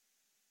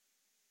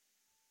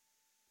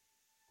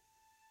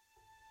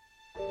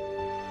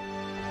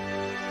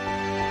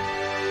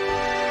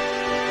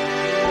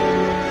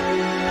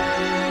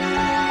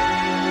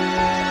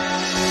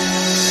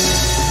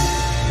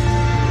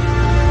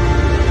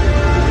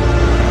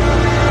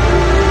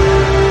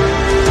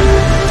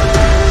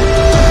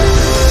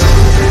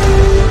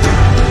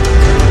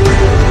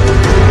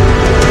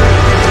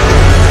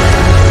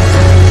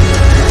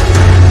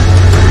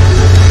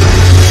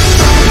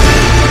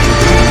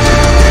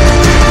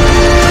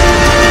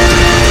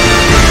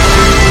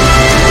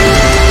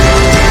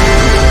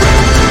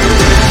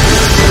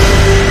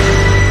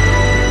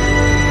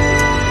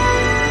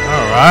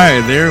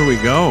There we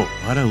go.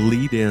 What a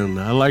lead in.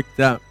 I like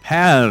that.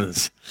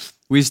 Paths.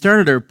 We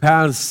started our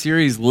Paths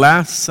series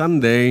last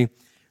Sunday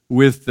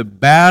with the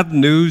bad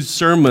news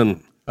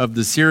sermon of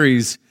the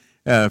series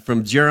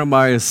from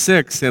Jeremiah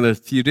 6. And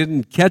if you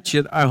didn't catch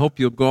it, I hope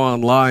you'll go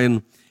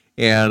online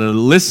and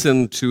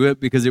listen to it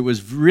because it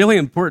was really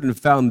important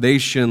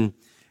foundation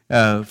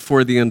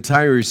for the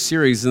entire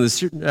series. And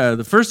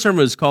the first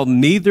sermon is called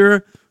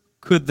Neither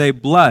Could They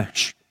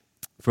Blush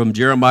from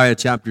Jeremiah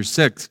chapter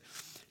 6.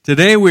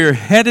 Today we're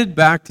headed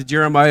back to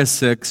Jeremiah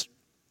 6,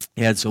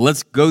 and so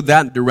let's go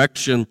that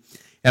direction.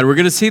 And we're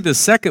going to see the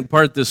second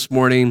part this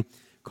morning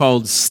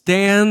called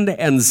Stand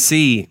and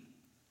See.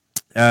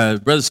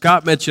 Brother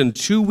Scott mentioned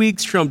 2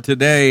 weeks from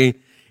today,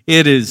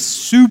 it is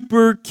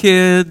Super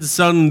Kid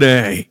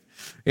Sunday.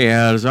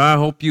 And so I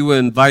hope you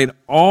invite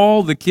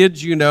all the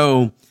kids you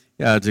know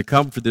to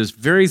come for this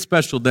very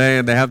special day,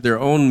 and they have their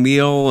own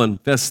meal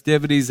and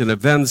festivities and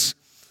events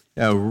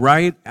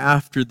right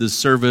after the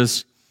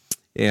service.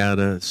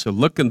 And so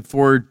looking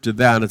forward to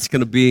that. It's going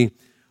to be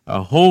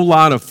a whole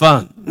lot of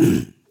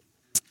fun.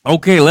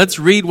 Okay, let's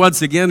read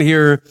once again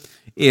here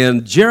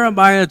in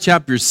Jeremiah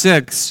chapter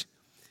 6.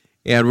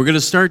 And we're going to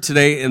start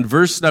today in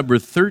verse number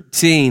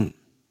 13.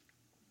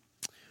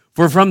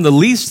 For from the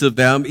least of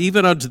them,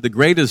 even unto the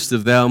greatest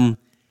of them,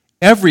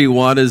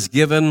 everyone is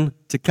given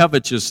to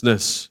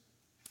covetousness.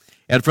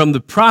 And from the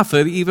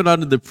prophet, even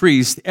unto the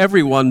priest,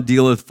 everyone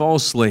dealeth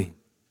falsely.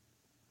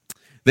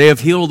 They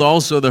have healed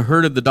also the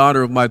hurt of the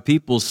daughter of my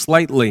people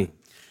slightly,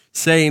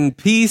 saying,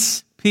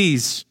 Peace,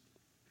 peace,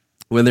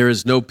 when there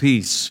is no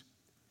peace.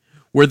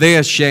 Were they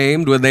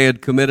ashamed when they had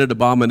committed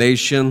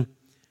abomination?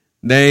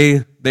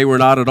 Nay, they were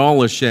not at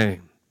all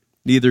ashamed,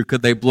 neither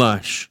could they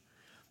blush.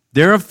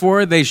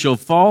 Therefore they shall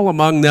fall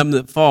among them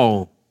that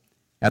fall.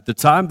 At the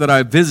time that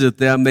I visit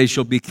them, they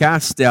shall be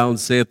cast down,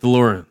 saith the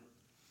Lord.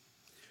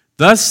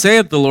 Thus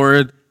saith the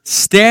Lord,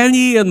 Stand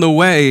ye in the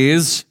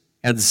ways,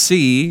 and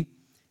see,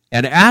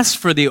 and ask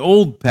for the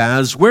old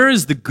paths, where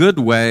is the good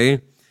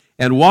way,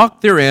 and walk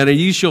therein, and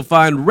ye shall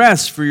find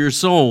rest for your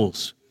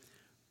souls.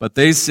 But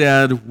they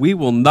said, We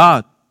will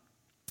not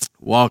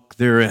walk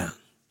therein.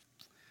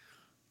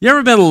 You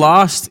ever been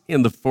lost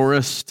in the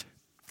forest?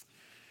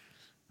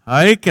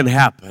 It can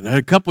happen.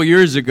 A couple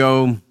years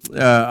ago,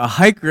 a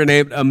hiker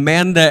named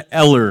Amanda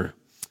Eller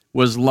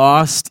was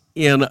lost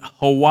in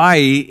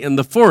Hawaii in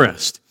the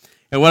forest.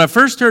 And when I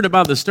first heard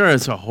about the story, I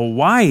said,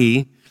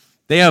 Hawaii?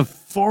 They have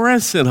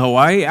forests in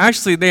Hawaii.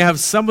 Actually, they have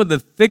some of the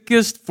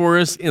thickest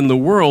forests in the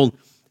world.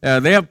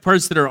 They have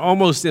parts that are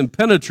almost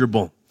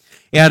impenetrable.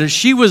 And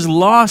she was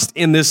lost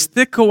in this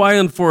thick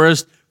Hawaiian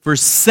forest for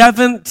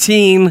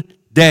 17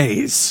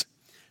 days.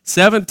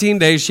 17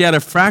 days. She had a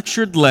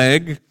fractured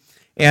leg,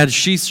 and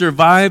she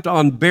survived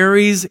on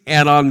berries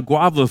and on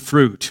guava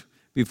fruit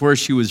before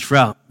she was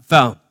found.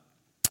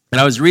 And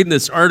I was reading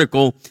this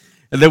article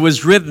that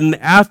was written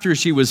after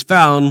she was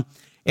found,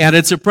 and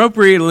it's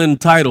appropriately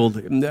entitled.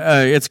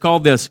 It's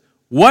called this,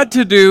 What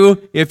to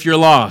Do If You're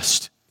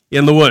Lost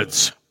in the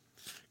Woods.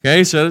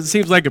 Okay, so it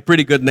seems like a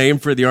pretty good name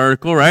for the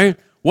article, right?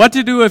 What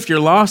to do if you're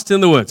lost in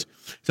the woods.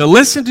 So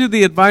listen to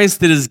the advice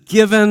that is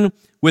given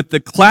with the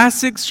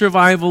classic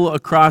survival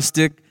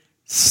acrostic,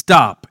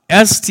 STOP,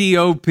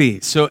 S-T-O-P.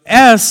 So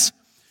S,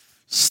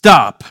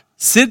 stop.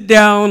 Sit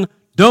down,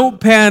 don't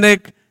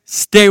panic,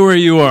 stay where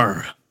you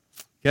are.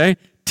 Okay?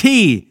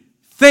 T,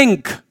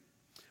 think.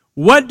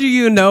 What do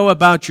you know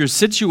about your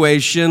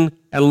situation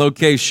and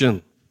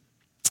location?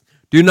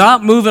 Do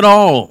not move at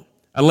all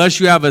unless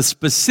you have a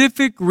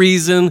specific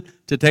reason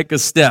to take a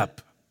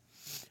step.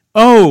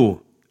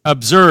 O,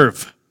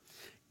 observe.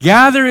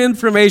 Gather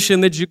information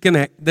that you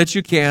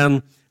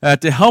can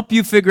to help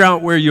you figure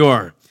out where you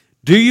are.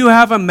 Do you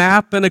have a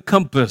map and a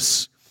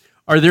compass?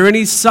 Are there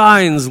any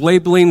signs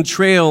labeling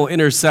trail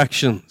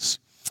intersections?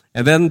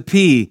 And then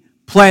P,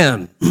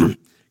 plan.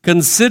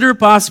 Consider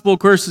possible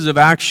courses of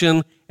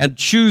action and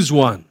choose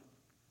one.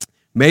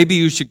 Maybe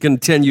you should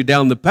continue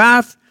down the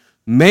path.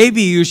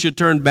 Maybe you should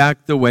turn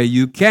back the way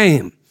you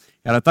came.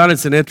 And I thought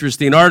it's an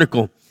interesting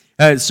article.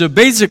 So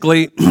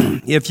basically,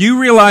 if you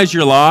realize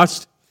you're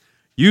lost,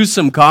 use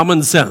some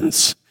common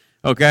sense,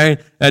 okay?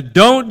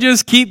 Don't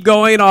just keep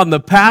going on the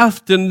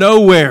path to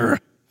nowhere.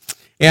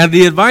 And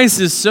the advice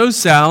is so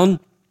sound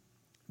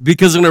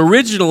because it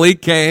originally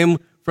came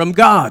from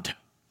God.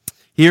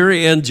 Here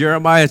in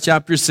Jeremiah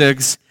chapter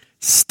 6,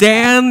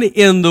 stand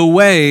in the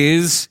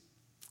ways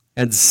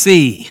and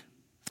see.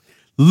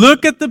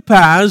 Look at the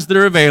paths that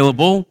are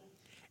available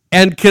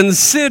and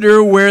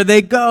consider where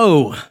they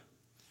go.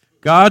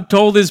 God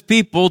told his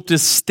people to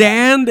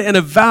stand and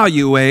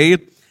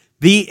evaluate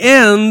the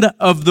end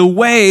of the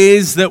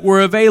ways that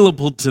were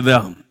available to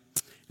them.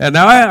 And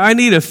now I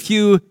need a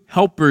few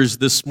helpers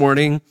this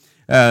morning,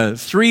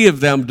 3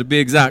 of them to be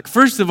exact.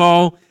 First of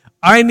all,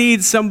 I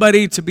need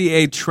somebody to be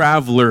a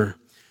traveler,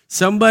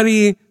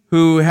 somebody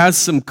who has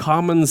some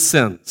common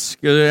sense.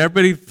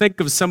 Everybody think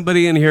of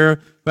somebody in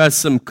here who has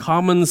some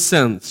common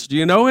sense. Do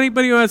you know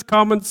anybody who has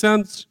common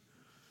sense?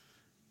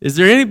 Is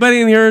there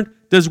anybody in here?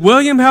 Does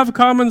William have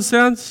common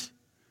sense?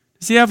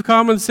 Does he have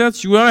common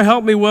sense? You want to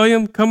help me,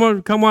 William? Come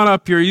on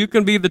up here. You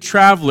can be the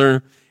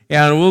traveler,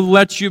 and we'll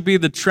let you be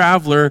the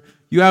traveler.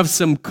 You have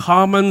some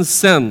common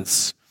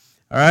sense.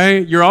 All right?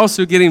 You're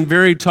also getting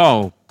very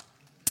tall.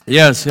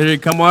 Yes, here,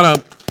 come on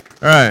up.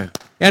 All right.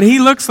 And he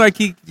looks like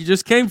he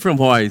just came from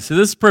Hawaii, so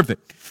this is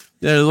perfect.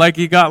 Like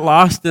he got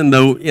lost in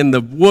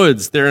the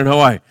woods there in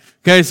Hawaii.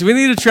 Okay, so we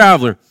need a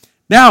traveler.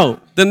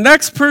 Now, the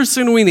next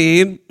person we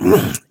need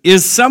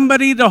is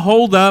somebody to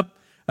hold up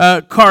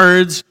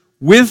cards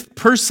with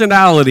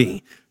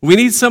personality. We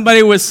need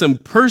somebody with some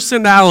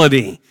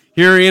personality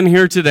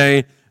here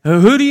today.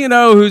 Who do you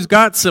know who's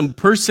got some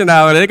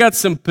personality? They got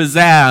some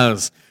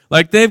pizzazz.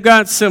 Like they've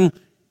got some.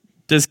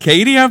 Does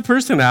Katie have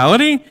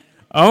personality?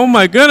 Oh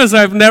my goodness,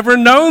 I've never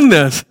known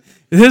this.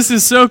 This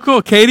is so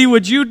cool. Katie,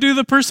 would you do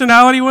the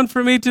personality one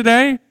for me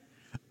today?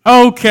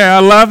 Okay, I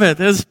love it.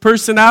 This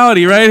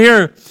personality right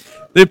here.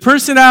 The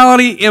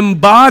personality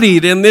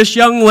embodied in this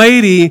young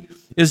lady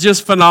is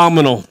just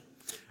phenomenal.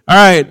 All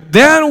right,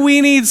 then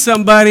we need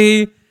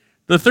somebody,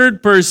 the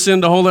third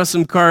person, to hold us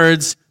some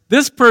cards.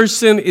 This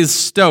person is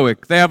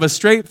stoic. They have a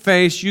straight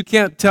face. You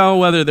can't tell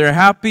whether they're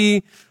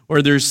happy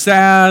or they're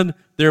sad,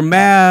 they're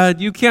mad.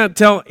 You can't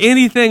tell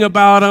anything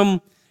about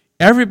them.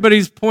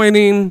 Everybody's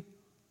pointing.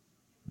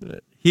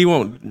 He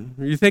won't.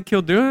 You think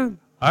he'll do it?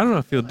 I don't know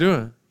if he'll do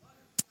it.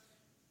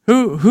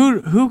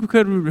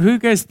 Who you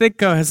guys think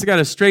has got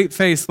a straight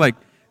face like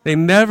you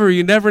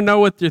never know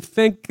what they're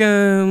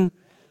thinking?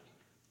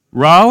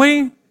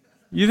 Raleigh?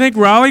 You think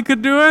Raleigh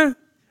could do it?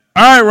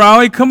 All right,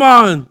 Raleigh, come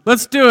on.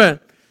 Let's do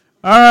it.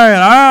 All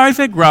right, I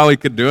think Raleigh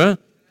could do it.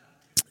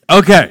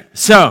 Okay,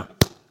 so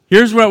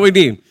here's what we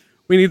need.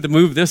 We need to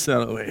move this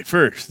out of the way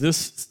first.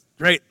 This is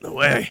straight in the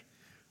way.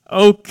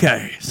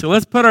 Okay, so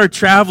let's put our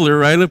traveler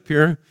right up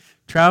here.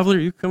 Traveler,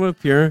 you come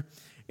up here.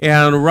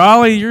 And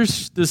Raleigh, you're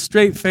the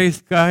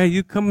straight-faced guy.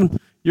 You're going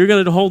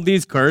to hold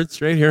these cards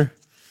right here.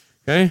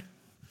 Okay?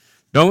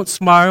 Don't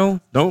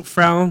smile. Don't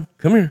frown.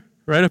 Come here,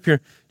 right up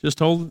here. Just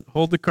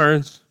hold the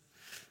cards.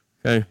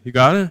 Okay, you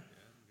got it?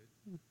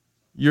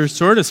 You're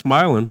sort of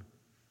smiling.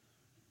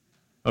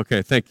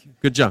 Okay, thank you.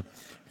 Good job.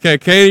 Okay,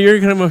 Katie, you're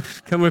going to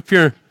come up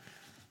here.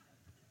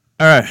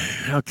 All right.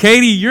 Now,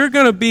 Katie, you're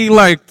going to be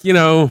like,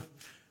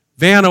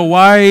 Vanna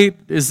White.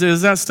 Is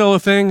that still a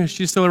thing? Is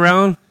she still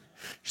around?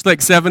 She's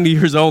like 70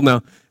 years old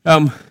now.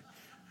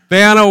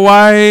 Vanna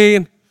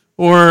White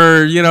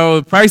or,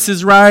 Price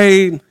is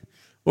Right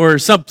or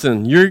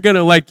something. You're going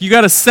to you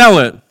got to sell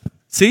it.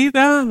 See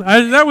that?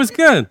 That was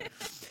good.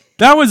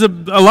 That was a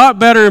lot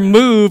better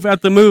move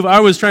at the move I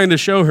was trying to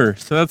show her.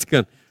 So that's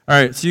good.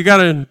 All right, so you got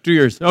to do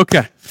yours.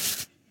 Okay.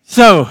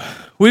 So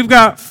we've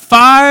got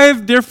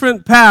 5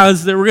 different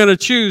paths that we're going to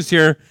choose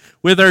here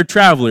with our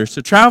traveler.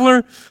 So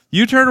traveler,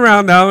 you turn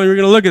around now and you're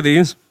going to look at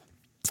these.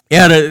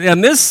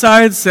 And this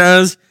side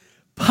says,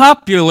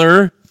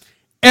 popular,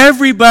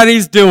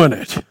 everybody's doing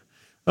it.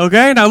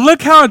 Okay, now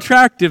look how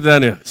attractive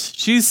that is.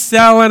 She's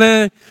selling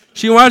it.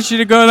 She wants you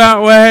to go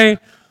that way.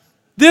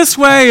 This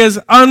way is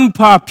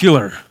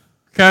unpopular.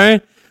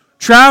 Okay,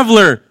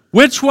 traveler,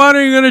 which one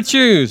are you going to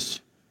choose?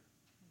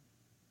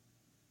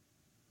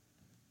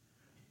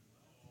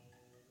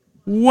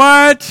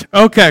 What?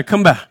 Okay,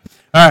 come back.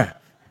 All right,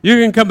 you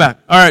can come back.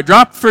 All right,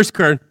 drop the first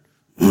card.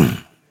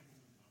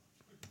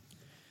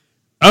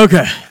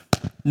 Okay,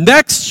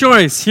 next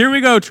choice. Here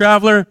we go,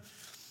 traveler.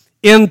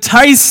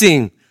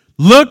 Enticing.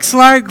 Looks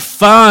like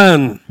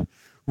fun.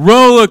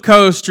 Roller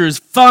coasters,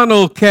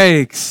 funnel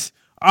cakes,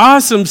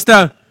 awesome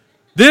stuff.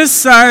 This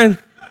side,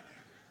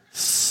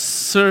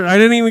 sir, I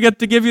didn't even get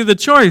to give you the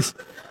choice.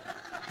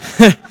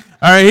 All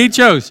right, he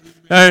chose.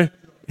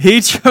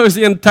 He chose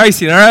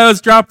enticing. All right,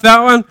 let's drop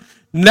that one.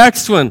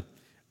 Next one.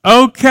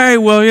 Okay,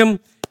 William,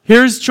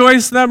 here's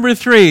choice number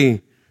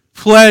 3.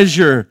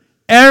 Pleasure.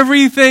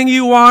 Everything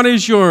you want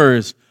is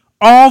yours.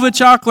 All the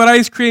chocolate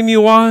ice cream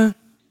you want.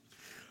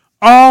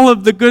 All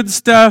of the good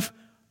stuff.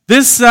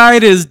 This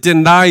side is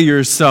deny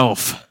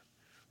yourself.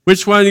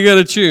 Which one are you going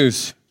to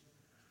choose?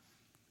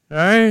 All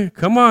right,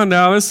 come on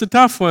now. This is a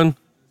tough one.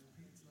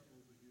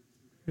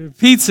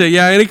 Pizza,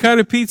 yeah, any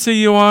kind of pizza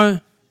you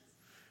want.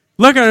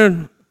 Look at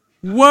her.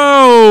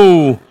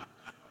 Whoa.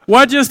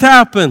 What just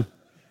happened?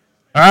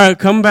 All right,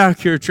 come back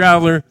here,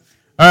 traveler.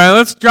 All right,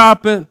 let's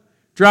drop it.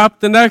 Drop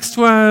the next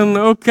one.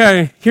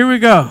 Okay, here we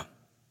go.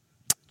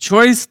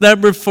 Choice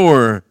number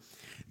 4,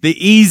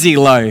 the easy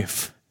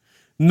life.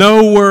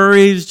 No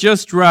worries,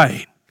 just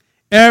right.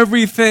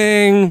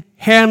 Everything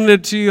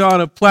handed to you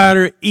on a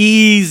platter,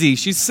 easy.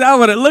 She's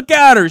selling it. Look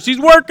at her. She's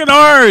working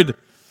hard.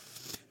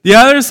 The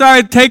other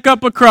side, take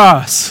up a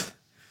cross.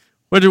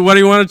 What do you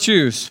want to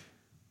choose?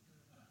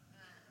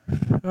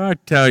 I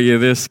tell you,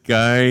 this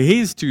guy,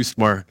 he's too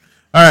smart.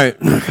 All right,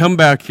 come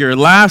back here.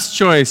 Last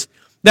choice.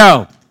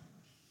 Now,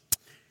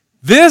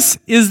 this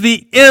is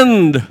the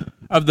end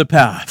of the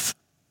path.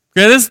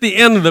 Okay, this is the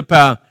end of the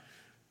path.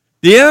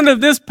 The end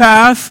of this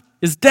path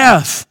is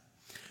death.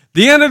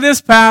 The end of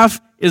this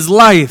path is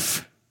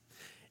life.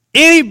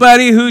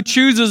 Anybody who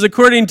chooses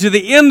according to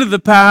the end of the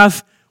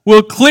path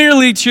will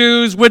clearly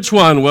choose which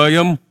one,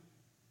 William?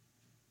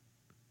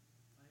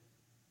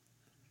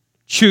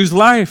 choose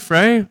life,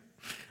 right?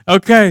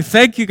 Okay,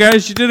 thank you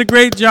guys. You did a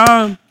great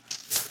job.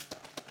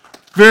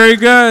 Very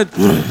good.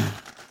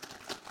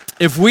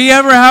 If we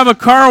ever have a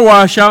car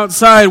wash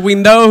outside, we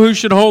know who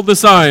should hold the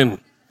sign.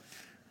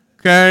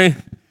 Okay?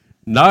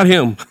 Not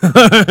him. All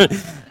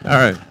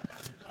right.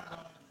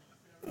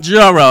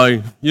 Joe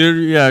Raleigh,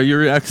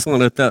 you're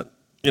excellent at that,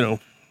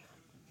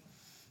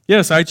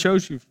 Yes, I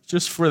chose you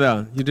just for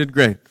that. You did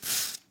great.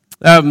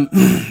 So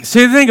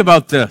think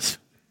about this.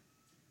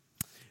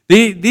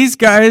 These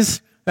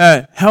guys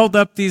held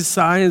up these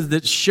signs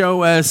that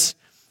show us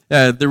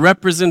the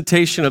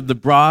representation of the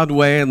broad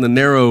way and the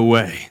narrow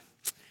way.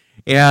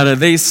 And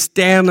they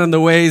stand on the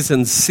ways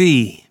and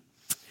see.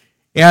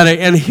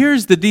 And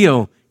here's the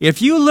deal.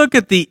 If you look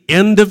at the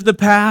end of the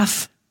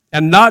path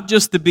and not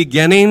just the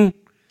beginning,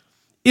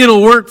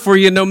 it'll work for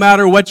you no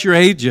matter what your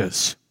age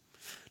is.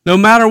 No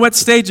matter what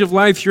stage of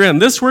life you're in.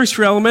 This works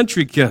for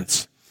elementary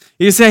kids.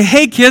 You say,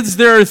 hey kids,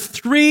 there are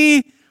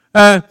three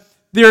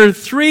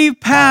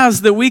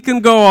paths that we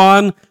can go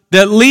on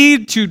that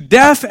lead to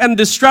death and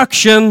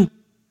destruction.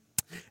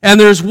 And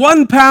there's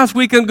one path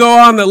we can go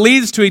on that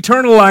leads to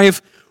eternal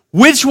life.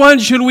 Which one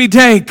should we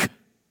take?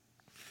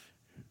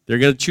 They're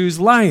going to choose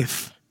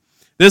life.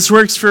 This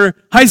works for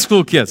high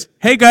school kids.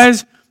 Hey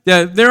guys,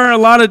 there are a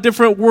lot of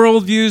different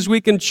worldviews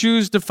we can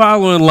choose to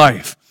follow in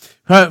life.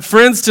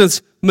 For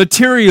instance,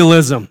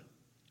 materialism.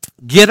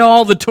 Get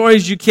all the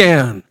toys you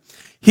can.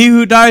 He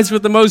who dies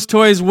with the most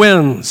toys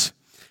wins.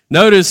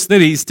 Notice that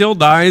he still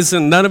dies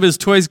and none of his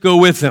toys go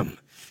with him.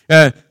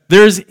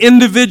 There's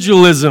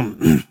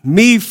individualism.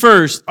 Me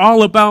first,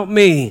 all about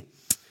me.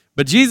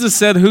 But Jesus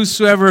said,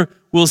 whosoever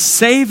will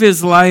save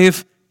his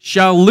life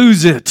shall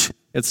lose it.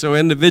 And so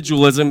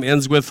individualism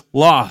ends with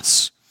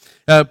loss.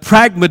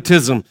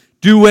 Pragmatism.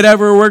 Do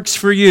whatever works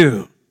for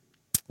you.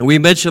 And we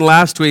mentioned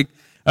last week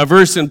a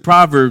verse in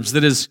Proverbs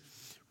that is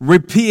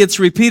it's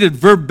repeated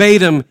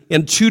verbatim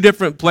in two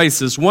different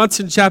places. Once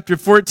in chapter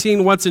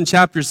 14, once in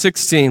chapter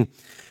 16.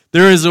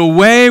 There is a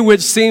way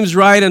which seems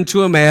right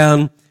unto a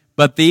man,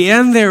 but the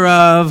end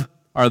thereof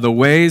are the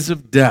ways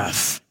of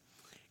death.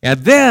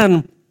 And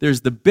then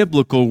there's the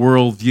biblical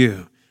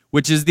worldview,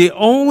 which is the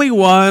only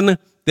one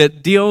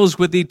that deals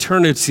with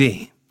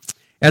eternity.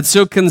 And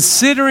so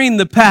considering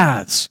the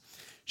paths,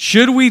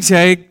 should we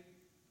take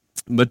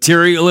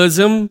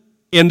materialism,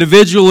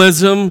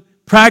 individualism,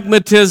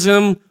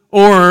 pragmatism,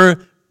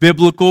 or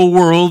biblical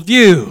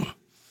worldview?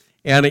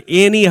 And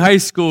any high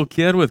school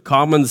kid with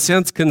common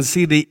sense can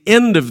see the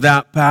end of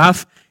that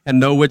path and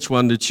know which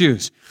one to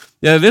choose.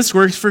 Now, this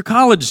works for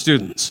college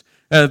students.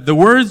 The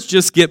words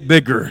just get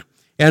bigger.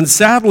 And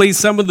sadly,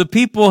 some of the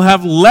people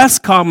have less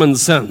common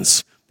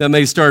sense than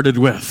they started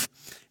with.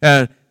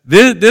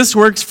 This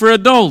works for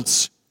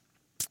adults.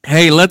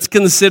 Hey, let's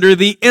consider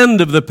the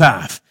end of the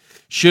path.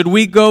 Should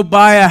we go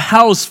buy a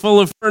house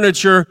full of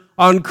furniture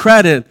on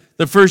credit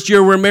the first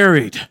year we're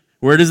married?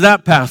 Where does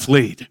that path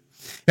lead?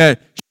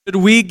 Should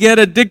we get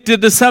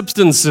addicted to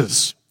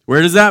substances?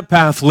 Where does that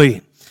path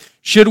lead?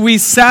 Should we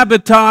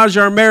sabotage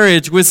our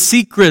marriage with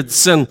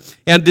secrets and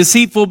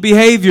deceitful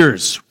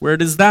behaviors? Where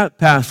does that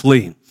path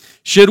lead?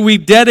 Should we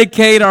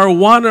dedicate our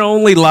one and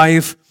only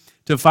life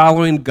to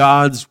following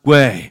God's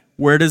way?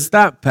 Where does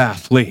that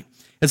path lead?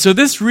 And so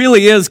this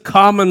really is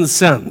common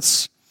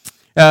sense.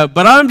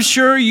 But I'm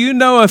sure you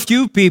know a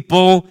few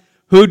people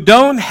who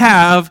don't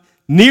have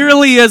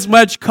nearly as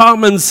much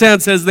common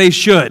sense as they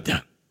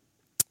should.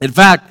 In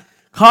fact,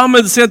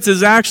 common sense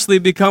is actually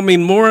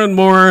becoming more and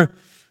more,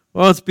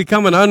 it's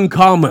becoming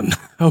uncommon,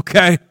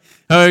 okay?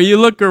 You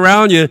look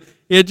around you,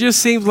 it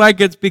just seems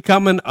like it's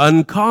becoming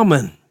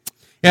uncommon.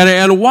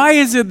 And why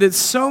is it that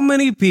so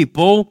many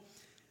people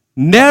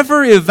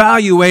never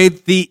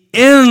evaluate the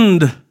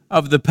end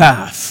of the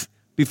path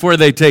before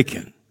they take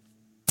it?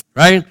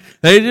 Right?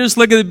 They just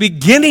look at the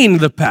beginning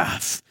of the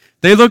path.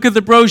 They look at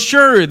the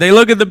brochure. They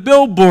look at the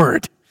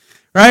billboard.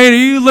 Right?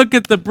 You look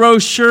at the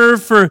brochure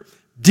for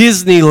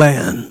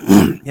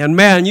Disneyland. And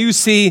man, you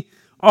see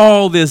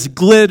all this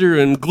glitter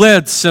and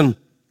glitz and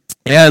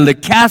the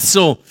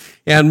castle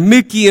and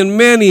Mickey and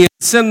Minnie and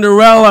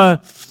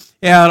Cinderella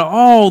and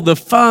all the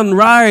fun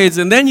rides.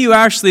 And then you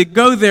actually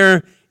go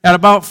there at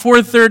about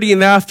 4:30 in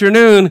the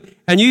afternoon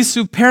and you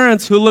see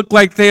parents who look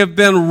like they have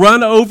been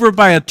run over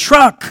by a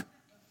truck.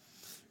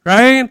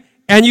 Right?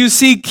 And you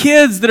see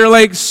kids that are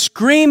like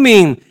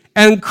screaming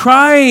and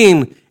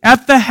crying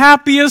at the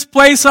happiest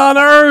place on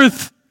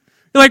earth.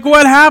 You're like,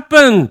 what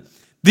happened?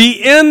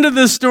 The end of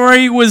the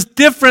story was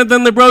different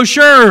than the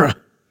brochure.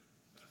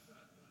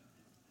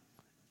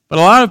 But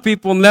a lot of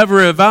people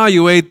never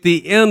evaluate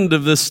the end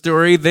of the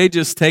story. They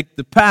just take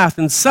the path.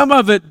 And some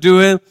of them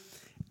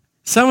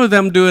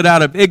do it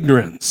out of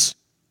ignorance.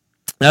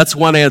 That's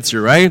one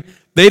answer, right?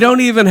 They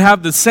don't even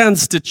have the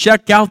sense to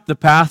check out the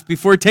path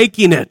before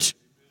taking it.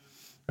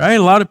 Right?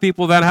 A lot of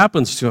people, that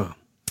happens to them.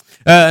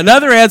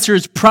 Another answer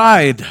is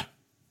pride.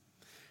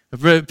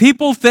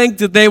 People think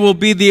that they will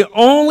be the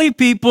only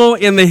people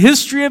in the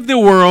history of the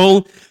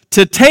world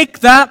to take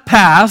that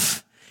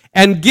path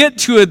and get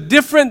to a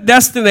different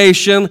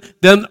destination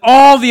than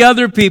all the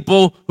other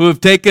people who have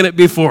taken it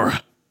before.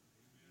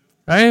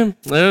 Right?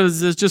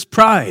 It's just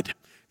pride.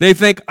 They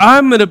think,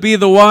 I'm going to be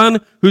the one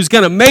who's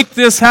going to make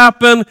this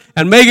happen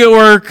and make it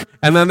work,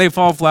 and then they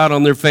fall flat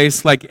on their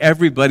face like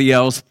everybody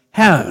else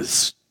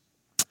has.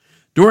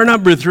 Door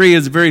number 3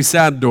 is a very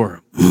sad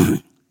door.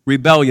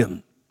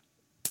 Rebellion.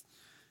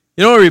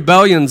 You know what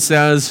rebellion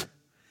says?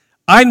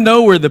 I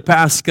know where the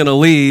path's going to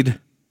lead,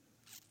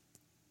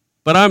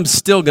 but I'm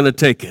still going to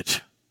take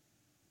it.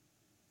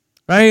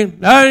 Right?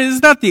 Is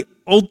that the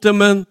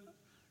ultimate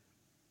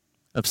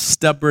of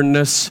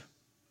stubbornness,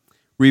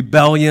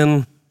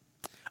 rebellion?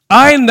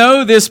 I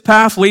know this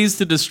path leads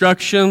to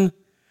destruction,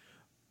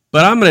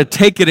 but I'm going to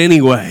take it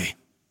anyway.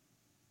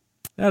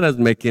 That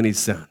doesn't make any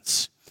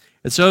sense.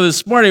 And so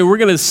this morning, we're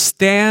going to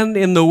stand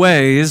in the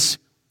ways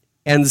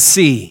and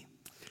see.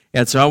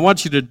 And so I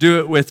want you to do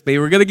it with me.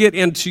 We're going to get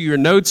into your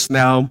notes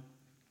now,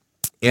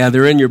 and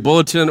they're in your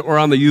bulletin or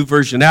on the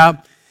YouVersion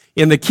app.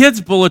 In the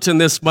kids' bulletin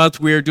this month,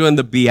 we are doing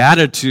the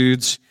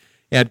Beatitudes.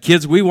 And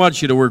kids, we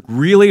want you to work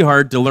really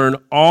hard to learn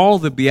all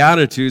the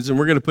Beatitudes, and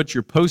we're going to put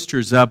your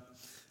posters up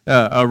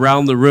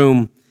around the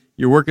room.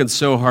 You're working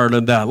so hard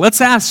on that.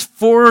 Let's ask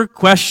 4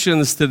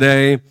 questions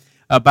today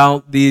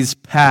about these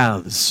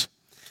paths.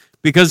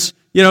 Because,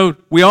 you know,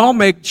 we all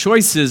make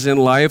choices in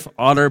life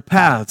on our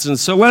paths. And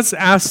so let's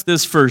ask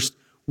this first.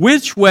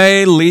 Which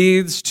way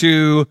leads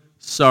to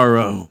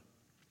sorrow?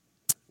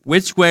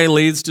 Which way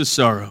leads to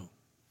sorrow?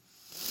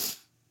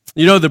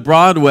 You know, the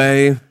broad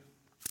way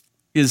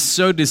is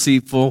so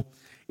deceitful.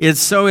 It's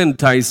so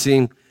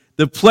enticing.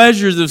 The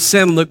pleasures of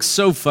sin look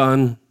so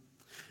fun.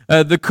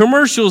 The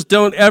commercials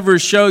don't ever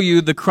show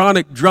you the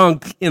chronic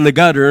drunk in the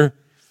gutter.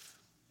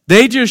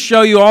 They just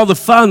show you all the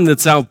fun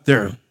that's out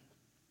there.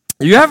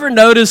 You ever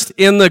noticed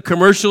in the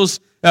commercials,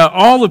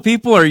 all the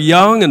people are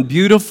young and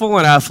beautiful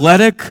and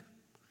athletic,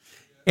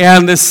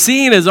 and the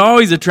scene is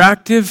always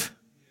attractive,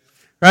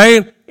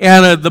 right?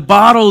 And the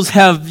bottles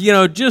have, you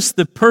know, just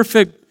the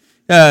perfect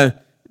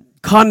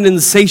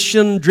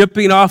condensation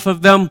dripping off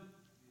of them.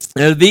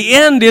 The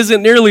end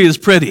isn't nearly as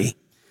pretty.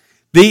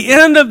 The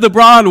end of the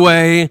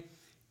Broadway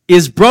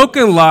is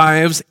broken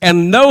lives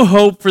and no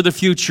hope for the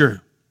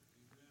future.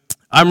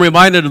 I'm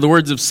reminded of the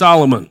words of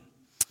Solomon.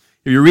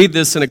 If you read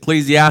this in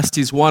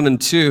Ecclesiastes 1 and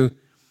 2,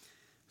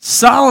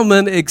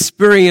 Solomon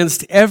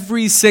experienced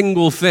every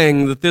single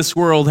thing that this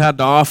world had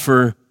to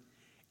offer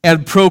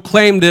and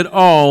proclaimed it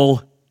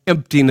all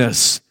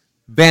emptiness,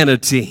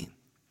 vanity.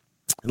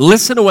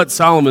 Listen to what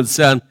Solomon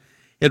said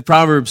in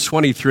Proverbs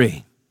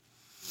 23.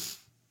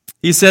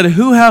 He said,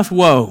 who hath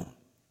woe?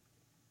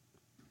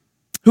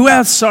 Who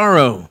hath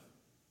sorrow?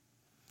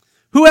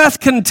 Who hath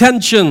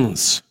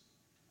contentions?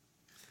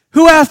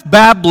 Who hath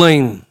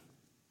babbling?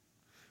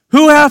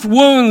 Who hath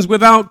wounds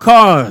without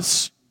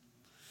cause?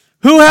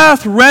 Who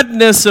hath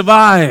redness of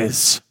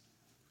eyes?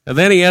 And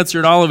then he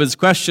answered all of his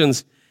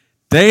questions.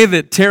 They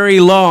that tarry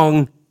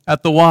long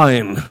at the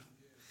wine.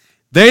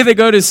 They that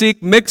go to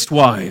seek mixed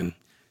wine.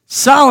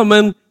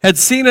 Solomon had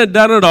seen it,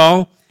 done it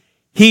all.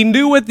 He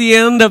knew what the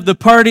end of the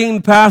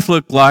parting path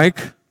looked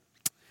like.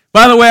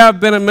 By the way, I've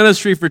been in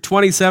ministry for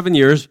 27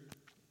 years.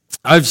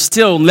 I've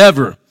still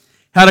never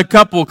had a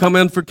couple come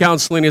in for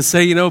counseling and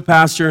say, you know,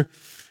 Pastor,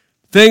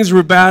 things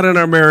were bad in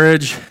our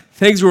marriage.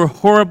 Things were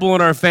horrible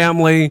in our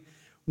family.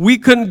 We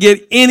couldn't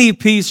get any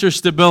peace or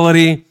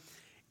stability.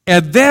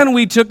 And then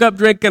we took up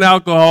drinking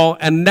alcohol,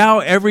 and now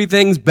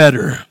everything's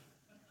better.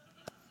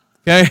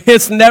 Okay?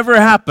 It's never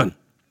happened.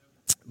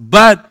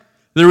 But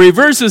the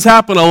reverse has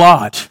happened a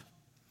lot.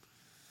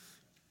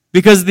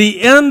 Because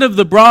the end of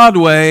the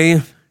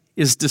Broadway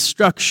is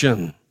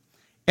destruction.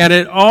 And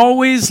it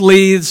always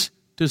leads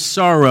to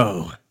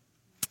sorrow.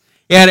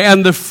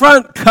 And the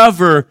front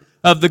cover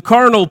of the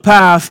carnal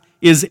path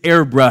is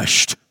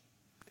airbrushed.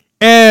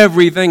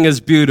 Everything is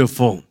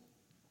beautiful.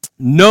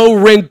 No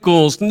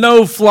wrinkles,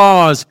 no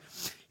flaws.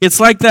 It's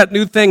like that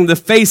new thing, the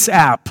Face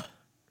app.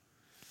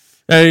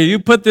 You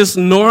put this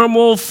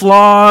normal,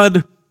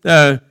 flawed,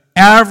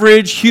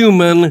 average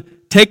human,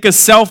 take a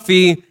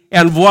selfie,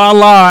 and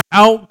voila,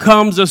 out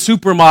comes a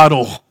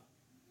supermodel.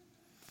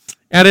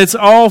 And it's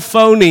all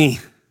phony,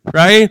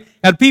 right?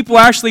 And people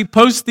actually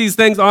post these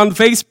things on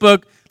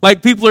Facebook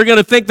like people are going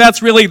to think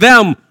that's really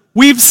them.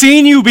 We've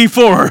seen you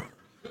before.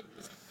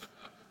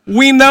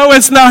 We know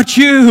it's not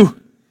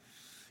you.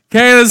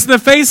 Okay, it's the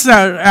Face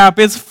app.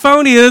 It's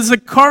phony. It's a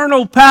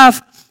carnal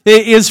path.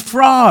 It is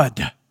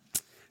fraud.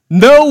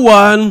 No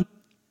one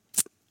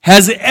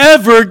has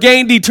ever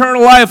gained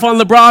eternal life on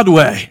the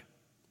Broadway.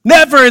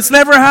 Never. It's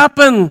never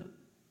happened.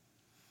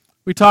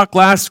 We talked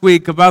last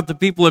week about the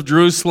people of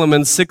Jerusalem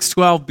in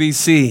 612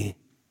 BC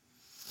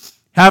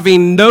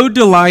having no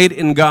delight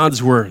in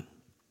God's word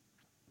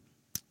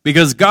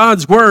because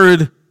God's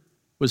word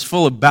was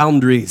full of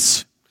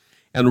boundaries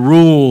and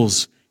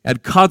rules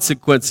and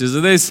consequences.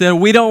 And they said,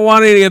 we don't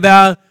want any of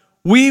that.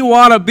 We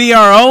want to be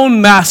our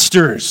own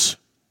masters.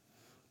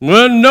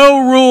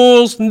 No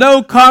rules,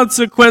 no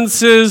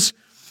consequences.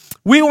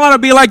 We want to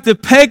be like the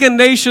pagan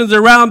nations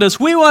around us.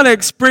 We want to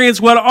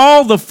experience what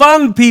all the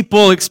fun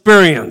people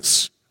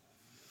experience.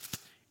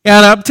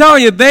 And I'm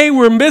telling you, they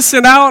were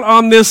missing out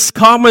on this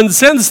common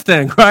sense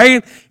thing,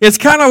 right? It's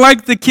kind of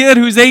like the kid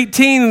who's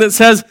 18 that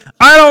says,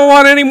 I don't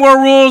want any more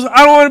rules.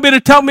 I don't want anybody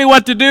to tell me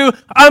what to do.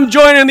 I'm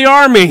joining the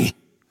army.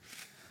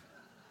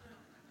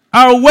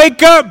 Oh,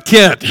 wake up,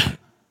 kid.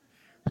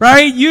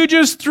 Right? You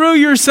just threw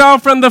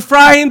yourself from the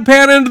frying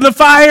pan into the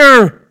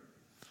fire.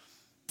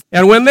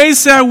 And when they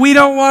said, we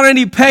don't want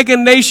any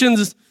pagan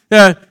nations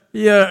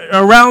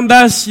around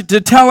us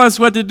to tell us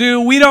what to do.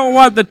 We don't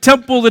want the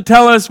temple to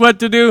tell us what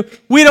to do.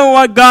 We don't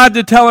want God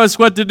to tell us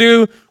what to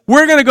do.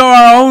 We're going to go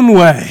our own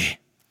way.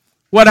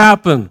 What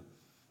happened?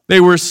 They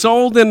were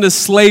sold into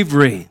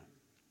slavery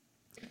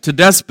to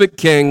despot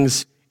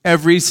kings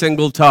every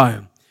single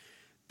time.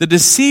 The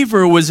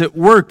deceiver was at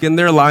work in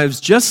their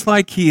lives just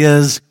like he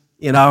is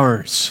in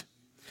ours.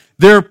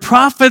 Their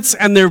prophets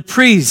and their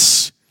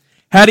priests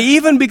had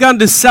even begun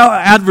to sell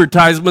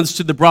advertisements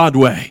to the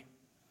Broadway.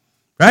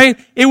 Right?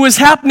 It was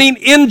happening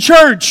in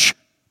church.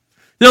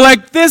 They're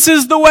like, this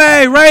is the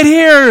way, right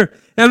here.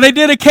 And they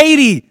did a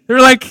Katie.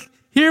 They're like,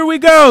 here we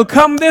go,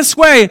 come this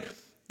way.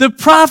 The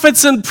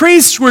prophets and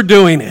priests were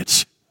doing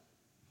it.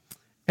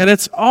 And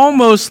it's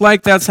almost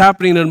like that's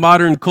happening in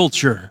modern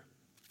culture,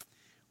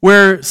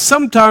 where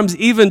sometimes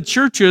even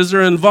churches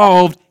are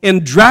involved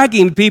in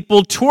dragging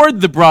people toward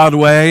the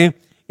Broadway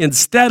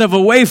instead of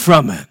away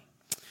from it.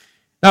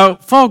 Now,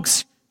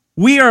 folks,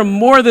 we are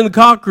more than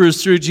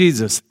conquerors through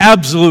Jesus.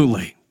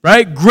 Absolutely.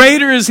 Right?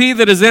 Greater is he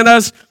that is in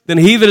us than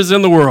he that is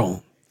in the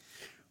world.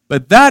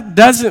 But that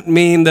doesn't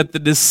mean that the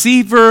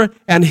deceiver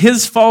and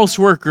his false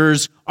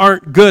workers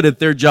aren't good at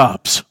their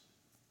jobs.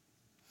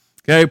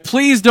 Okay?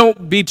 Please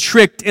don't be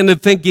tricked into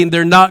thinking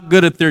they're not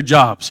good at their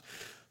jobs.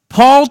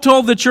 Paul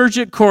told the church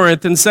at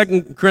Corinth in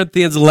 2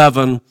 Corinthians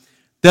 11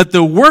 that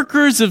the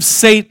workers of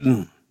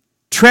Satan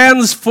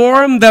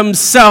transform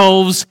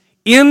themselves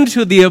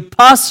into the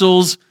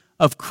apostles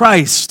of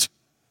Christ.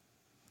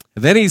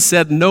 And then he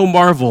said, no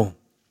marvel,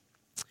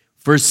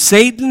 for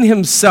Satan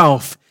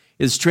himself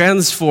is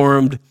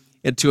transformed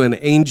into an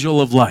angel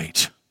of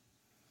light.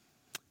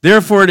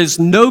 Therefore, it is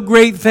no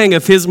great thing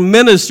if his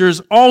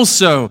ministers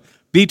also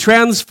be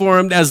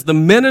transformed as the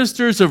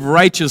ministers of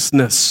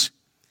righteousness,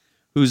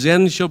 whose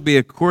end shall be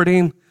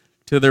according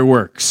to their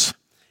works.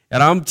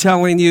 And I'm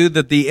telling you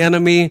that the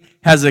enemy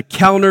has a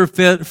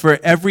counterfeit for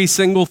every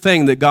single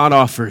thing that God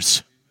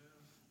offers.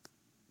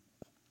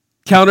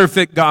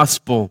 Counterfeit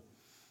gospel,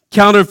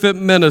 counterfeit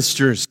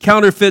ministers,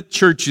 counterfeit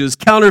churches,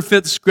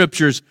 counterfeit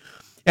scriptures.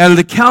 And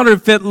the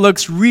counterfeit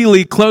looks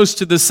really close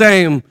to the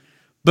same,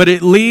 but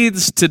it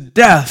leads to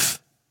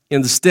death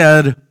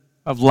instead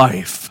of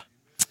life.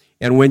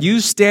 And when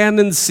you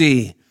stand and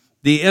see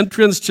the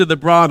entrance to the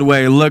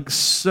Broadway looks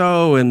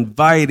so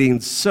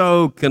inviting,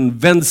 so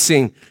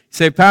convincing, you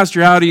say,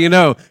 Pastor, how do you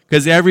know?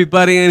 Because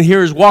everybody in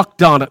here has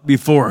walked on it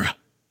before.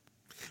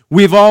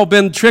 We've all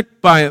been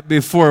tricked by it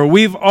before.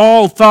 We've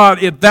all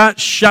thought if that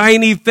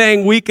shiny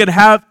thing, we could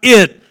have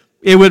it,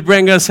 it would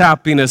bring us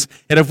happiness.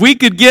 And if we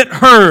could get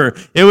her,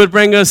 it would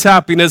bring us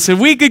happiness. If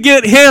we could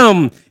get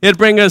him, it'd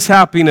bring us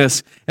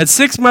happiness. And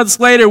 6 months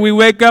later, we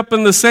wake up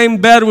in the same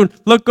bed and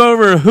look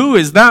over, who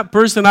is that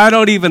person? I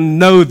don't even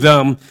know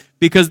them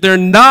because they're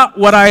not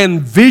what I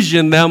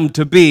envision them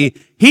to be.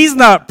 He's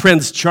not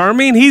Prince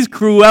Charming. He's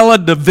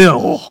Cruella de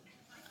Vil.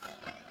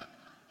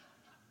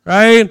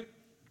 Right?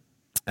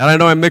 And I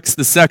know I mixed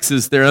the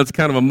sexes there. That's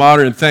kind of a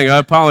modern thing. I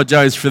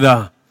apologize for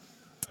that.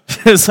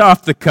 It's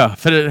off the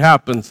cuff, and it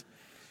happens.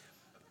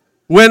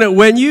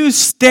 When you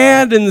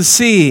stand and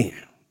see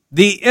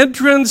the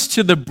entrance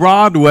to the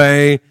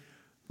Broadway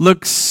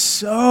looks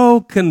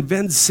so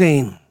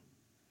convincing,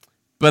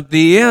 but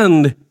the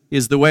end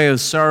is the way of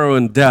sorrow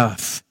and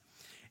death.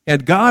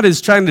 And God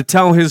is trying to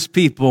tell his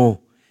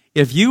people,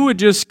 if you would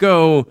just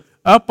go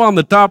up on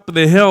the top of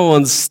the hill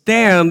and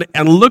stand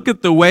and look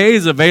at the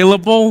ways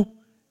available,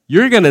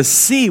 you're going to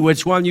see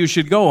which one you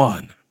should go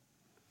on.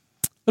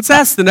 Let's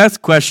ask the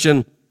next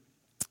question.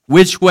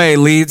 Which way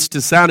leads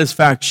to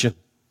satisfaction?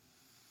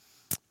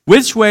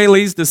 Which way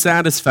leads to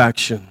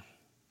satisfaction?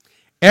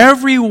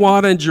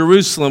 Everyone in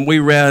Jerusalem, we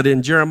read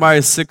in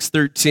Jeremiah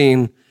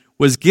 6:13,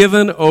 was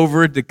given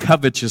over to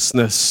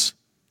covetousness.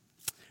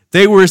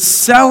 They were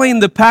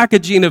selling the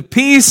packaging of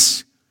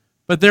peace,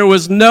 but there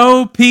was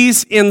no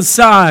peace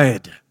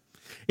inside.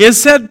 It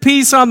said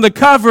peace on the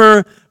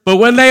cover, but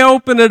when they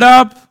opened it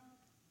up,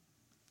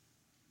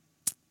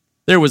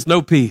 there was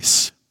no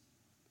peace.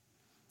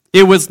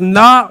 It was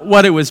not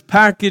what it was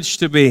packaged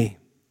to be.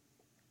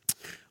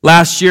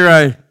 Last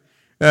year,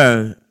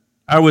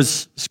 I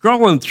was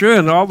scrolling through,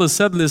 and all of a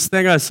sudden, this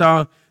thing I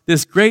saw,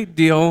 this great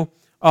deal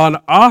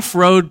on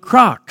off-road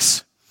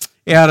Crocs.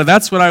 And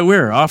that's what I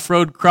wear,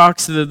 off-road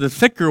Crocs, the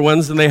thicker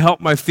ones, and they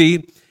help my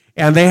feet.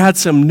 And they had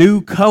some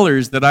new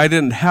colors that I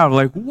didn't have.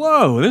 Like,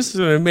 whoa, this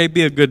may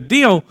be a good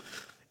deal.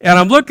 And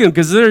I'm looking,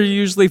 because they're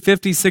usually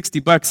 $50,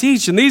 $60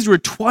 each, and these were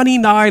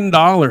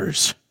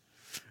 $29.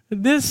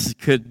 this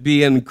could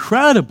be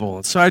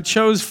incredible. So I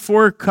chose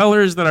 4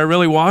 colors that I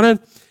really wanted.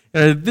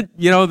 And,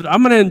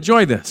 I'm going to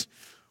enjoy this.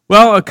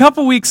 Well, a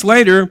couple weeks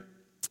later,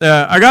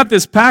 I got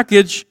this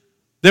package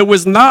that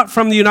was not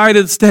from the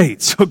United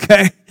States,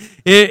 okay?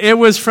 It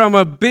was from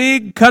a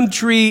big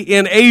country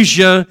in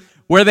Asia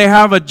where they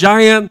have a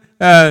giant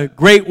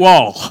Great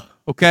Wall,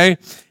 okay?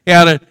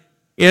 And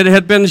it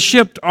had been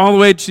shipped all the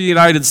way to the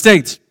United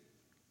States.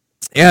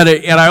 And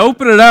I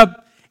opened it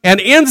up, and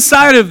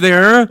inside of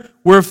there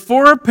were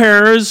 4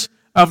 pairs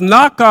of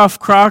knockoff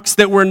Crocs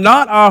that were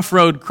not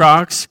off-road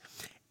Crocs.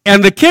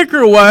 And the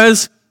kicker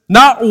was,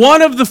 not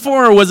one of the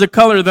 4 was a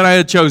color that I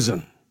had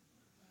chosen.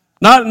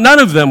 None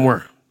of them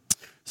were.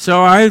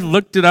 So I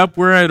looked it up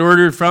where I'd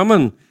ordered from,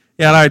 and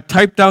I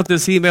typed out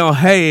this email,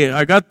 hey,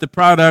 I got the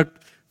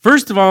product.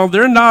 First of all,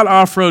 they're not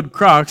off-road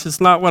Crocs.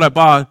 It's not what I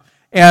bought.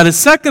 And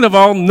second of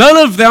all, none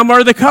of them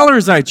are the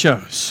colors I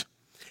chose.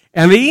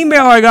 And the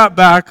email I got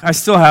back, I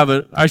still have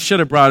it. I should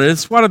have brought it.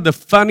 It's one of the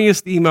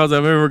funniest emails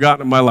I've ever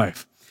gotten in my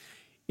life.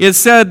 It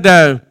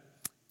said,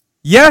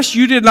 yes,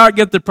 you did not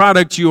get the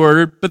product you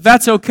ordered, but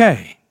that's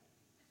okay.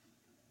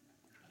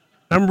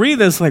 I'm reading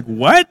this like,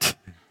 what?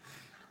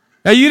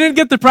 Now, you didn't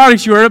get the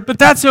product you ordered, but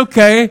that's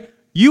okay.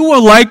 You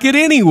will like it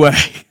anyway.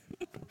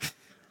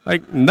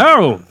 Like,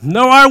 no,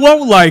 I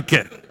won't like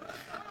it.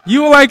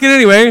 You will like it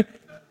anyway,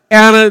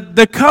 and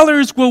the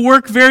colors will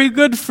work very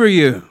good for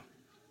you.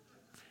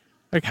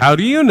 Like, how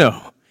do you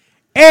know?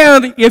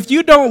 And if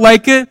you don't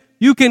like it,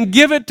 you can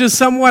give it to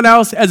someone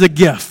else as a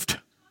gift.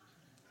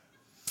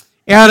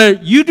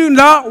 And you do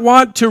not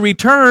want to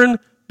return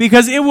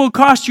because it will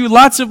cost you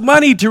lots of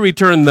money to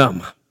return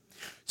them.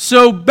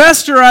 So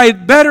better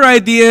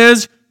idea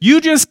is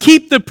you just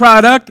keep the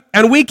product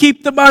and we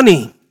keep the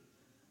money.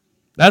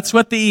 That's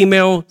what the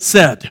email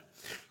said.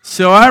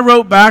 So I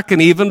wrote back an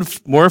even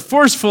more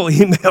forceful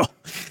email.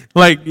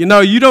 Like,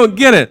 you don't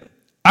get it.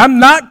 I'm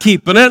not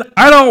keeping it.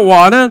 I don't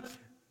want it.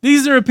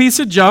 These are a piece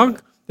of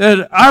junk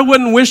that I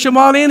wouldn't wish them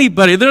on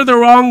anybody. They're the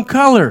wrong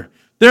color.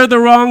 They're the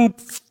wrong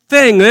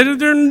thing.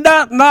 They're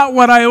not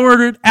what I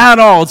ordered at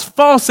all. It's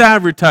false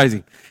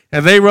advertising.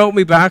 And they wrote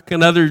me back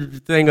another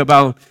thing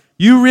about,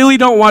 you really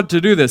don't want to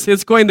do this.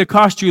 It's going to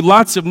cost you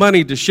lots of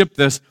money to ship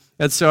this.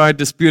 And so I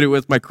disputed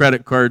with my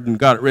credit card and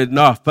got it written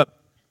off. But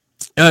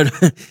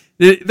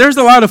there's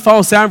a lot of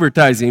false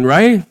advertising,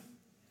 right?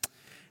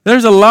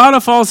 There's a lot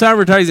of false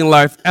advertising in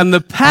life. And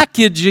the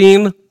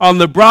packaging on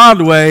the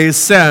Broadway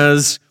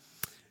says,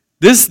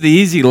 this is the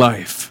easy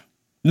life.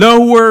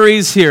 No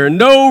worries here.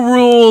 No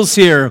rules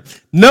here.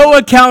 No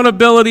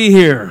accountability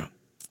here.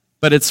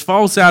 But it's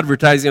false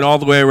advertising all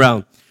the way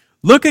around.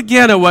 Look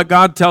again at what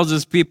God tells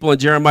his people in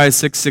Jeremiah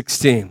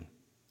 6:16.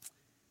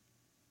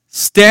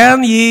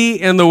 Stand ye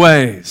in the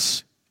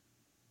ways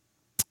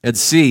and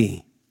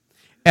see,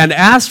 and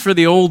ask for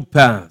the old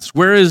paths.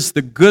 Where is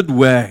the good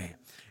way?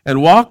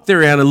 And walk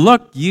therein, and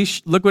look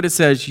what it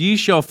says, ye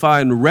shall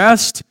find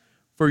rest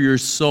for your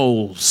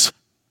souls.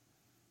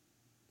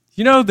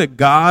 You know that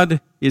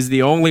God is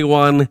the only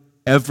one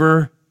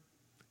ever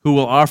who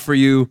will offer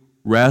you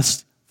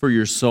rest for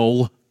your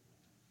soul?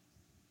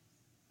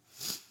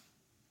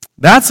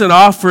 That's an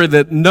offer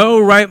that no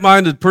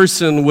right-minded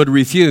person would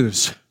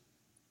refuse.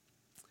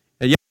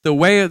 And yet the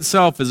way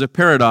itself is a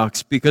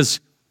paradox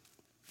because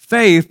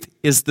faith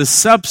is the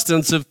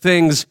substance of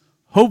things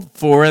hoped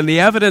for and the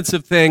evidence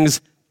of things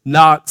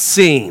not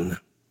seen.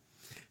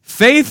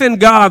 Faith in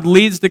God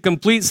leads to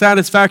complete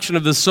satisfaction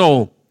of the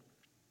soul,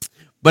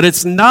 but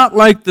it's not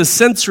like the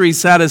sensory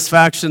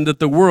satisfaction that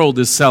the world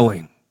is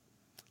selling.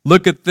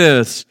 Look at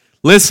this,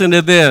 listen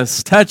to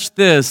this, touch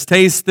this,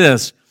 taste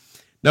this.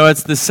 No,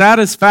 it's the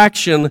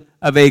satisfaction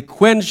of a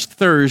quenched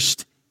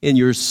thirst in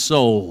your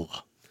soul.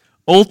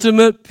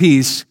 Ultimate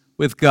peace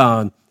with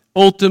God.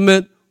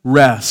 Ultimate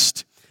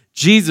rest.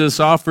 Jesus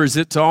offers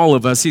it to all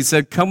of us. He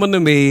said, come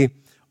unto me,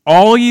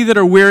 all ye that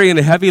are weary and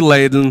heavy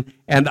laden,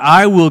 and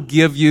I will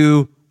give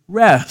you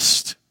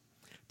rest.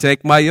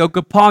 Take my yoke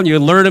upon you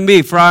and learn of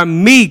me, for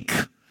I'm meek.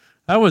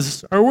 That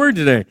was our word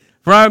today.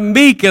 For I'm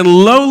meek and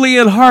lowly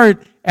in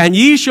heart, and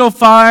ye shall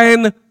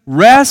find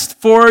rest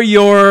for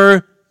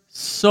your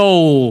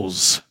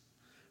souls.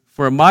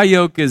 For my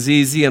yoke is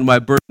easy and my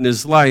burden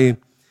is light.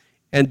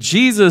 And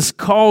Jesus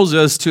calls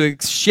us to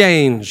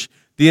exchange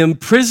the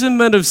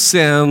imprisonment of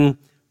sin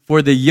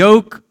for the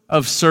yoke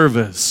of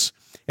service,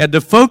 and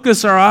to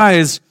focus our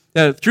eyes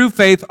through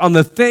faith on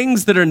the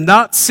things that are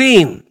not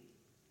seen.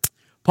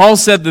 Paul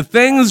said the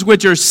things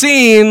which are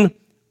seen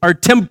are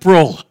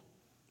temporal.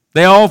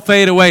 They all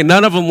fade away.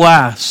 None of them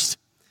last.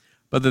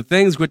 But the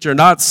things which are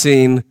not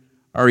seen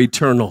are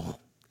eternal.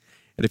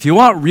 And if you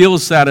want real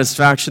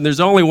satisfaction, there's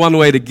only one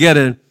way to get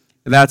it,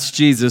 and that's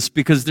Jesus,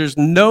 because there's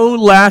no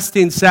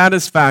lasting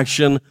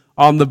satisfaction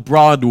on the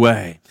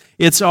Broadway.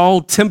 It's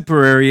all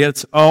temporary.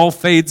 It's all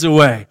fades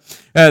away.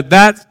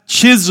 That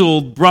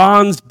chiseled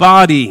bronze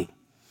body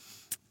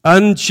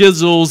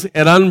unchisels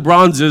and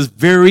unbronzes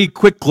very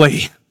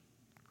quickly,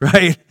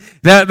 right?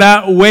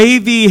 That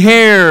wavy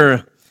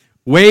hair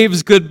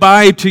waves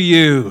goodbye to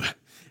you.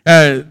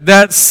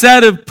 That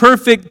set of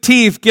perfect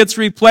teeth gets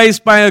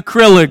replaced by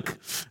acrylic.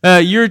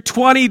 Your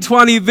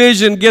 20/20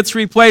 vision gets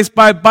replaced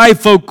by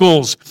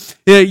bifocals.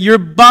 Your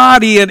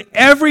body and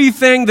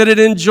everything that it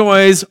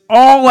enjoys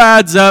all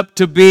adds up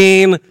to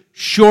being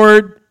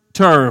short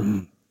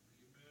term.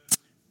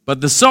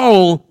 But the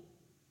soul,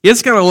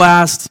 it's going to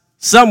last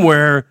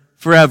somewhere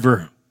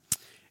forever.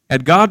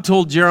 And God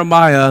told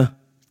Jeremiah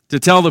to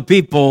tell the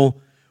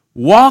people,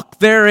 walk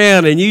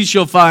therein and ye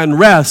shall find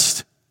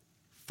rest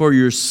for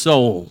your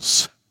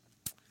souls.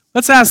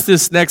 Let's ask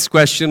this next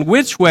question.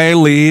 Which way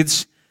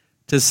leads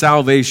to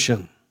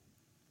salvation?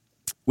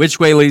 Which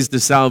way leads to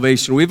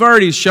salvation? We've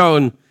already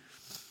shown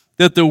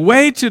that the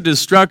way to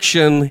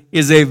destruction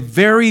is a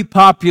very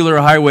popular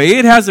highway.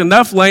 It has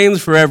enough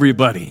lanes for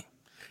everybody.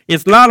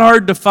 It's not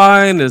hard to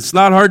find. It's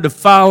not hard to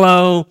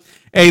follow.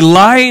 A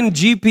lying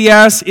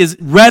GPS is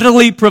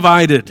readily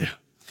provided.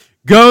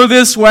 Go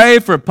this way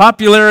for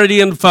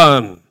popularity and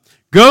fun.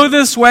 Go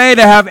this way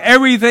to have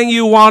everything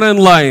you want in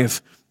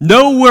life.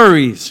 No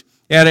worries.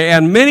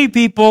 And many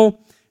people,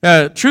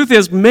 truth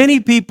is, many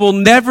people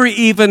never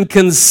even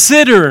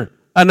consider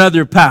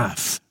another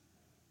path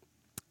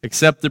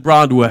except the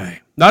broad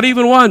way. Not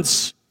even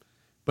once,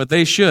 but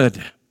they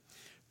should.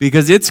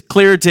 Because it's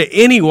clear to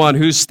anyone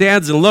who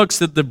stands and looks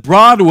that the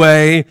broad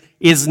way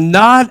is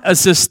not a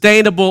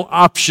sustainable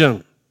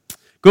option.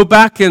 Go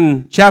back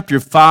in chapter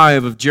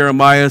 5 of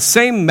Jeremiah,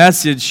 same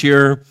message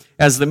here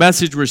as the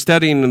message we're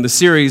studying in the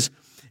series.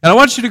 And I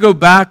want you to go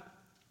back,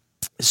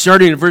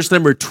 starting in verse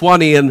number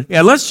 20, and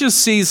let's just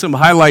see some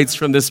highlights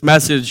from this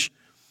message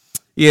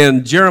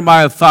in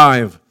Jeremiah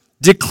 5.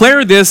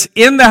 Declare this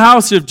in the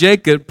house of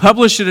Jacob,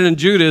 publish it in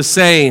Judah,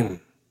 saying,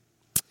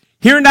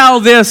 hear now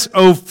this,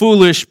 O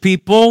foolish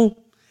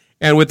people,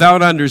 and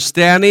without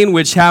understanding,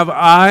 which have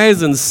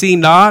eyes and see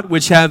not,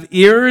 which have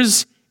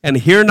ears and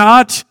hear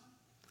not.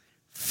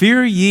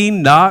 Fear ye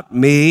not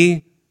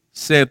me,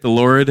 saith the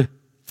Lord.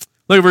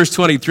 Look at verse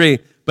 23.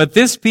 But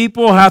this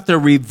people hath a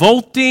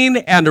revolting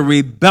and a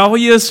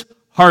rebellious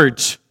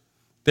heart.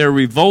 They're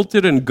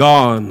revolted and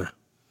gone.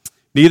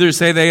 Neither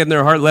say they in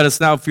their heart, let us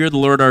now fear the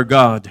Lord our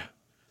God.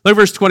 Look at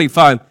verse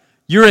 25.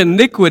 Your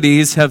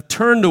iniquities have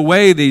turned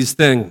away these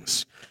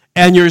things,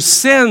 and your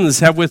sins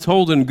have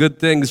withholden good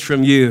things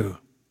from you.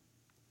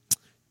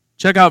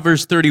 Check out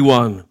verse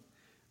 31.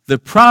 The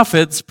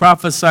prophets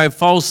prophesy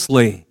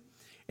falsely,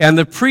 and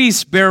the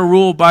priests bear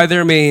rule by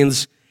their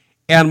means,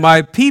 and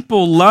my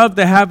people love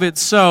to have it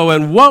so.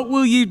 And what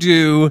will you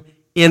do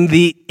in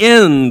the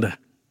end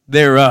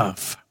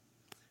thereof?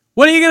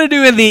 What are you going to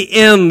do in the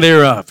end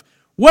thereof?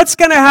 What's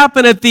going to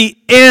happen at the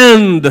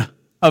end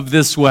of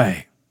this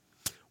way?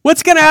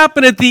 What's going to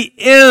happen at the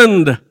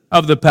end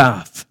of the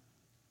path?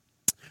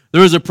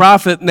 There was a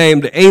prophet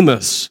named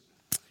Amos,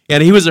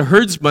 and he was a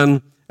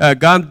herdsman.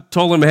 God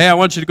told him, hey, I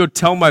want you to go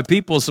tell my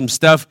people some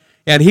stuff.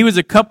 And he was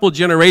a couple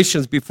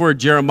generations before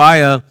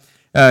Jeremiah.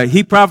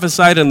 He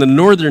prophesied in the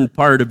northern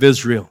part of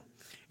Israel.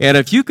 And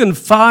if you can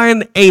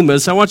find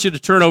Amos, I want you to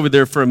turn over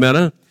there for a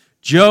minute.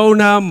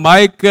 Jonah,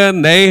 Micah,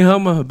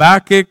 Nahum,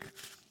 Habakkuk.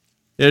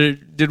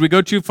 Did we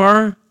go too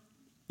far?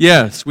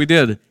 Yes, we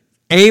did.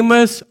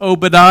 Amos,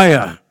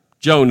 Obadiah,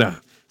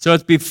 Jonah. So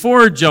it's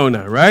before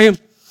Jonah, right?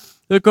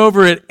 Look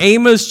over at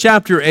Amos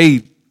chapter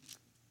 8.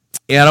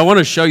 And I want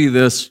to show you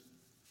this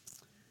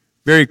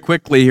very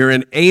quickly here.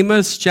 In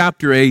Amos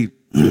chapter 8,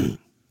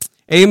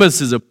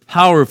 Amos is a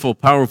powerful,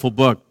 powerful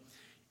book.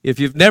 If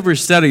you've never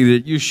studied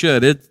it, you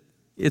should.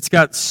 It's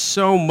got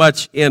so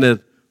much in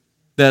it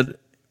that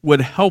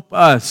would help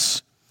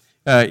us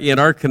in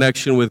our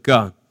connection with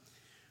God.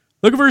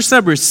 Look at verse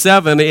number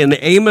 7 in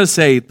Amos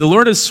 8. The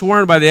Lord has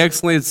sworn by the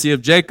excellency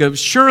of Jacob,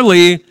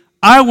 surely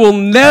I will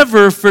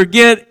never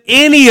forget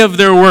any of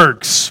their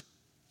works.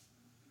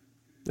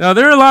 Now,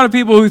 there are a lot of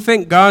people who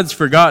think God's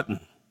forgotten,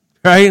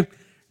 right?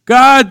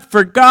 God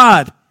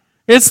forgot.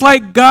 It's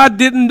like God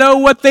didn't know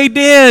what they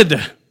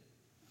did.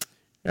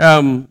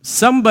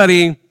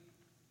 Somebody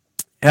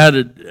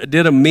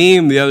did a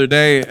meme the other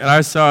day, and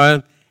I saw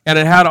it, and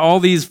it had all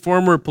these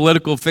former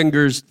political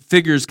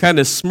figures kind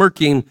of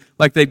smirking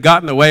like they'd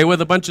gotten away with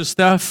a bunch of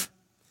stuff.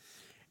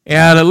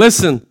 And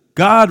listen,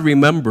 God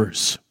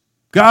remembers.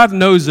 God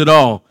knows it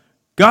all.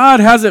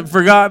 God hasn't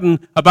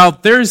forgotten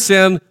about their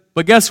sin,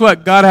 but guess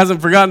what? God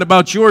hasn't forgotten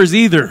about yours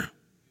either.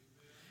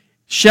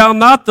 Shall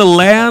not the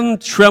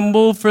land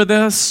tremble for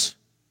this?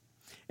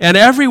 And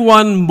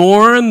everyone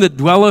mourn that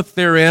dwelleth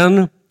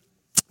therein?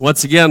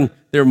 Once again,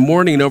 they're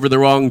mourning over the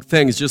wrong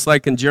things, just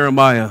like in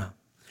Jeremiah.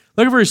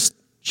 Look at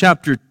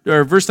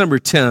verse number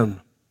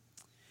 10.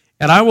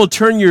 And I will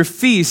turn your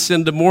feasts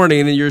into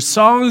mourning, and your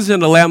songs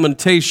into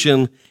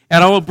lamentation,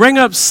 and I will bring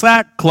up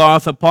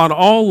sackcloth upon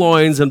all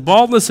loins, and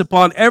baldness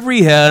upon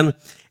every head,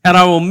 and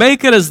I will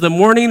make it as the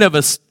mourning of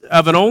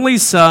an only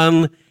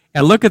son.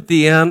 And look at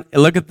the end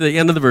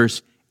of the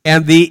verse.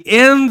 And the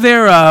end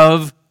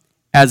thereof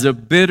as a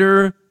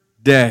bitter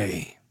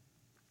day.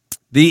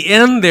 The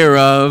end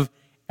thereof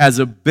as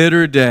a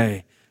bitter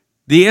day.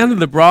 The end of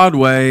the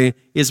Broadway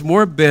is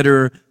more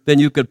bitter than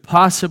you could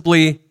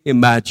possibly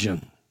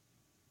imagine.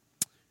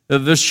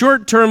 the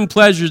short-term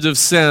pleasures of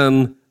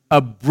sin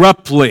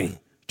abruptly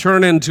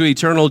turn into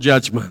eternal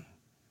judgment.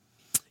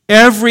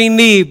 Every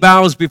knee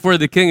bows before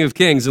the King of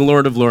Kings and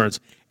Lord of Lords.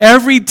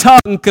 Every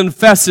tongue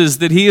confesses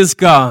that he is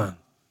God,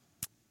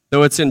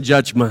 though it's in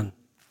judgment.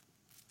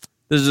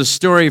 There's a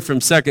story from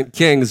 2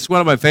 Kings. It's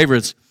one of my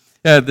favorites.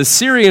 The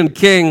Syrian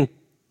king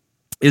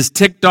is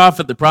ticked off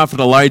at the prophet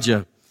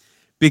Elijah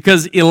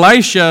because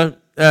Elisha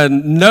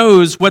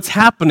knows what's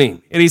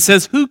happening. And he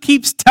says, who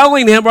keeps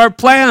telling him our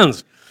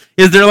plans?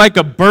 Is there like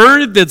a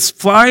bird that's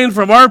flying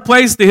from our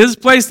place to his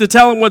place to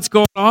tell him what's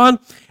going on?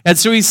 And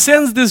so he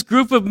sends this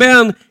group of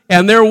men,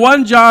 and their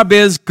one job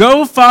is,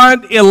 go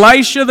find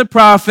Elisha the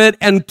prophet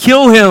and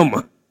kill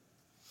him.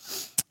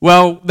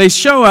 Well, they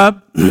show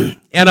up, and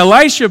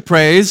Elisha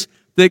prays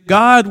that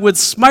God would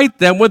smite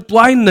them with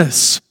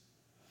blindness.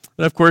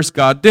 And of course,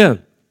 God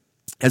did.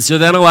 And so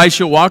then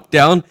Elisha walked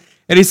down,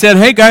 and he said,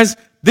 hey guys,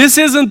 this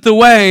isn't the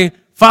way,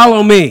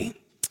 follow me.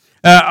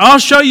 I'll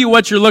show you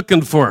what you're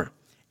looking for.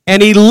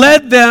 And he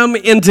led them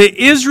into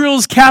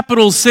Israel's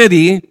capital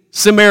city,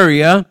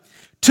 Samaria,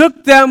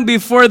 took them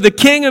before the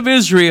king of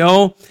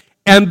Israel,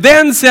 and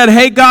then said,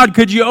 hey God,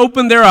 could you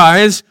open their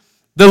eyes?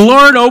 The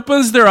Lord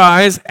opens their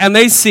eyes, and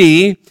they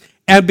see,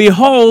 and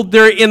behold,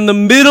 they're in the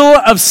middle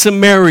of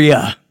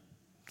Samaria.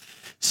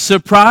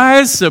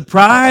 Surprise,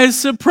 surprise,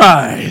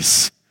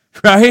 surprise,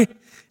 right?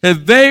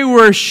 And they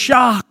were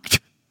shocked.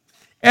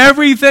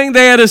 Everything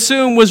they had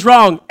assumed was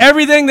wrong.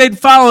 Everything they'd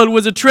followed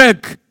was a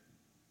trick.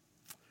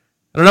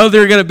 I know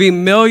there are going to be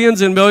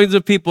millions and millions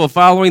of people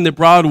following the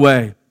broad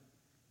way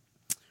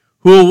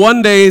who will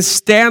one day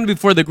stand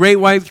before the great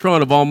white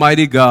throne of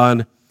Almighty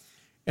God,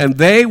 and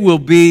they will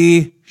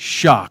be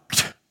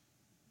shocked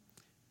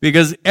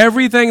because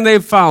everything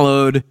they've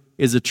followed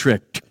is a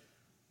trick.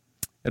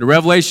 In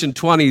Revelation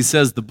 20, he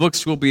says the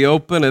books will be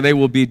open and they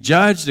will be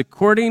judged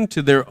according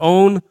to their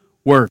own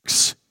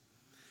works,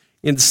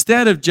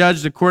 instead of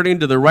judged according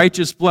to the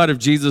righteous blood of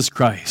Jesus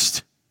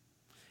Christ.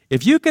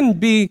 If you can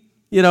be,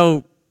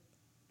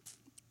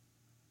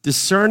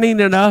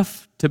 discerning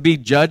enough to be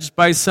judged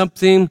by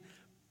something,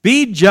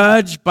 be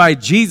judged by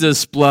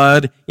Jesus'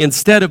 blood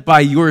instead of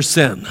by your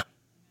sin.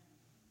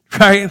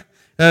 Right?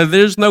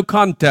 There's no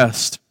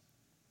contest.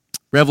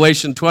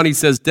 Revelation 20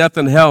 says, death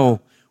and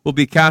hell will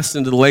be cast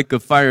into the lake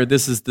of fire.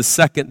 This is the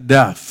second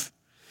death.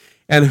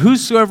 And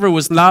whosoever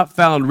was not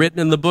found written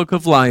in the book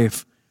of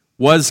life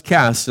was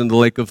cast in the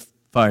lake of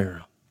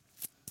fire.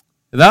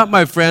 That,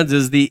 my friends,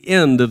 is the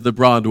end of the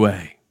broad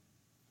way.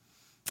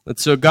 And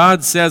so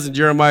God says in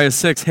Jeremiah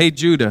 6, hey,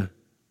 Judah,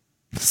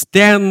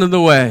 stand in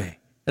the way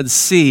and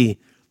see.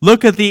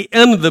 Look at the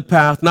end of the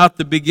path, not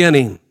the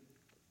beginning,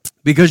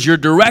 because your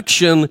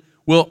direction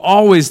will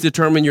always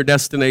determine your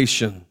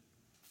destination.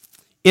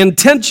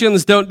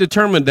 Intentions don't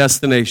determine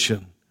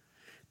destination.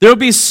 There will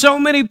be so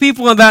many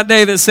people on that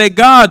day that say,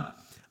 God,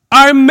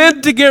 I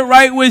meant to get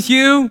right with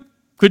you.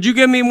 Could you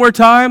give me more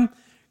time?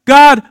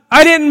 God,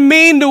 I didn't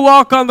mean to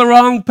walk on the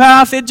wrong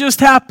path. It just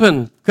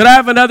happened. Could I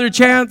have another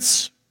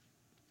chance?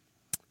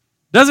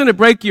 Doesn't it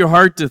break your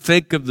heart to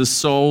think of the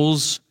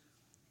souls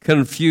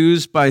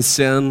confused by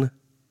sin,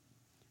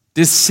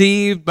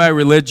 deceived by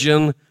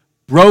religion,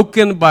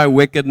 broken by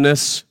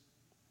wickedness?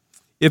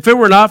 If it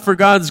were not for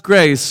God's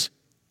grace,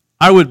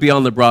 I would be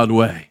on the broad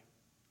way.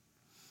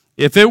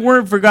 If it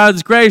weren't for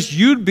God's grace,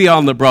 you'd be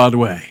on the broad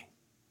way.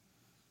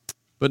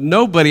 But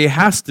nobody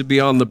has to be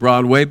on the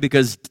broad way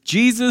because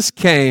Jesus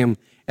came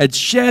and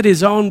shed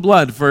his own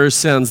blood for our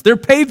sins. They're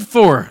paid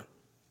for.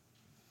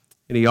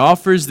 And he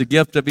offers the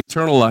gift of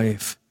eternal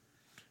life.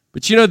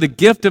 But the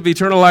gift of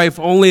eternal life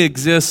only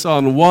exists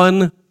on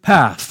one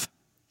path,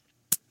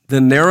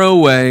 the narrow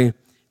way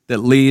that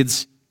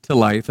leads to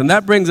life. And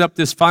that brings up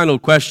this final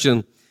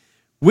question.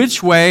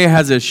 Which way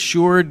has a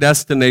sure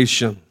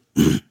destination?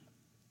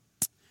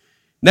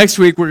 Next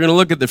week, we're going to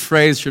look at the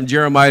phrase from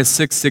Jeremiah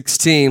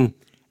 6:16,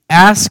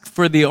 ask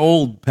for the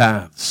old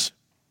paths.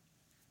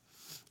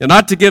 And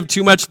not to give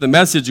too much of the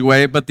message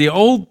away, but the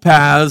old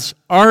paths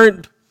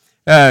aren't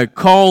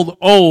called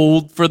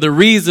old for the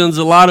reasons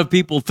a lot of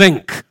people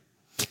think.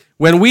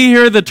 When we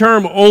hear the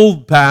term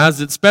old paths,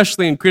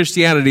 especially in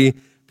Christianity,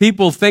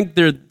 people think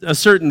they're a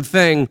certain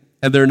thing,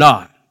 and they're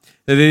not.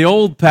 The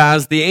old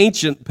paths, the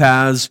ancient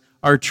paths,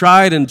 are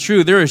tried and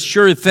true. They're a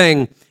sure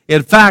thing.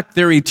 In fact,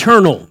 they're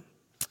eternal.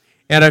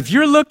 And if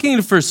you're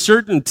looking for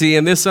certainty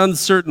in this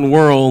uncertain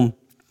world,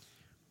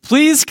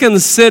 please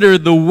consider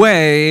the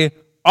way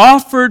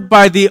offered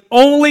by the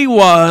only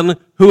one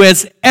who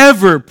has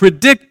ever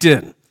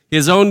predicted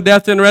his own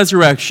death and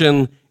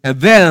resurrection and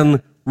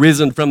then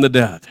risen from the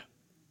dead.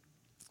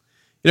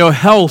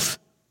 Health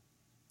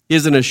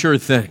isn't a sure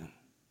thing.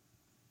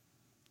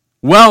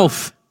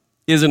 Wealth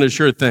isn't a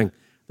sure thing.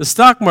 The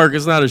stock market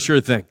is not a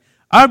sure thing.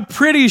 I'm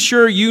pretty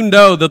sure you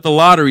know that the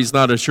lottery is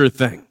not a sure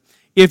thing.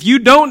 If you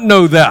don't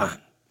know that,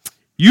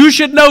 you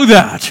should know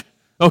that,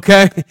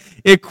 okay?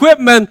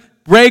 Equipment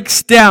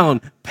breaks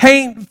down,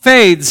 paint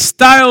fades,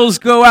 styles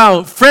go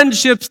out,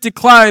 friendships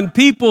decline,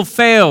 people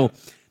fail.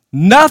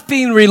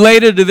 Nothing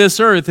related to this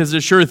earth is a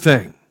sure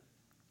thing.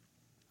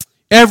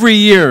 Every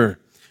year,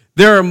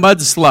 There are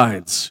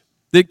mudslides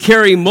that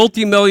carry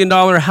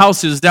multi-million-dollar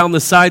houses down the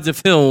sides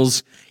of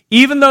hills,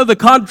 even though the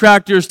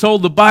contractors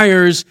told the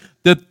buyers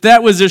that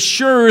that was a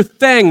sure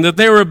thing, that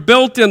they were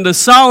built into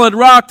solid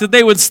rock, that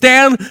they would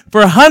stand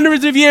for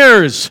hundreds of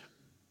years.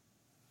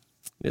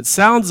 It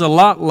sounds a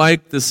lot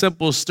like the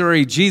simple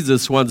story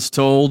Jesus once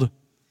told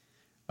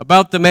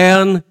about the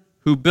man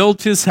who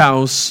built his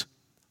house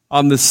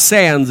on the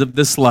sands of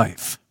this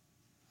life.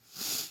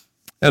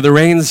 And the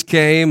rains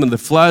came, and the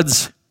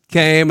floods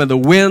came, and the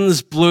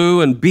winds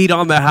blew and beat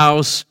on the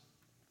house,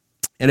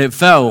 and it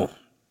fell,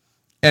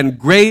 and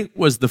great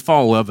was the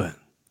fall of it.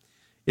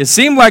 It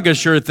seemed like a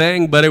sure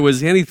thing, but it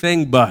was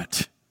anything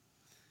but.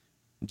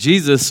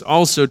 Jesus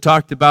also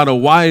talked about a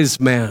wise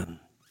man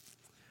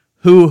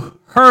who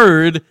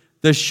heard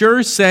the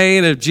sure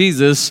saying of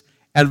Jesus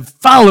and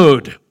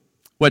followed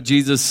what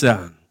Jesus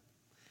said.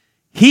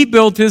 He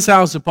built his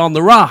house upon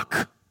the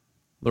rock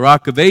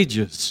of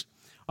ages,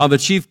 on the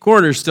chief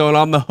cornerstone,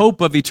 on the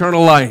hope of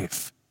eternal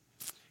life.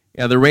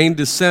 And the rain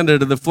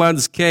descended, and the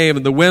floods came,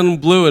 and the wind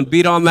blew and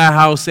beat on that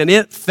house, and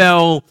it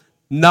fell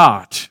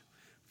not,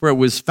 for it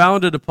was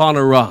founded upon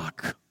a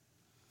rock.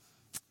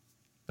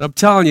 And I'm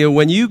telling you,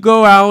 when you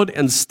go out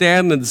and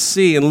stand and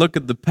see and look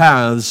at the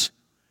paths,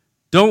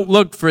 don't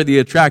look for the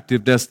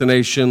attractive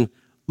destination,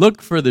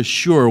 look for the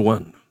sure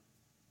one.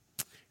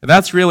 And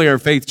that's really our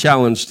faith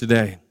challenge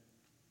today.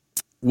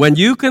 When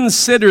you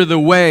consider the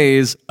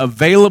ways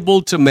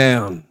available to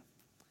man,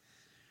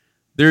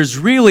 there's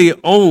really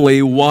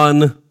only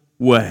one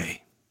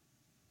way.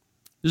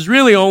 There's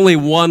really only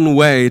one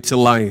way to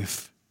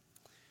life.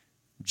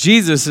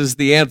 Jesus is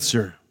the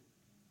answer.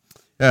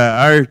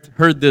 I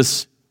heard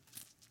this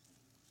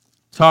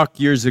talk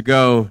years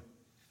ago.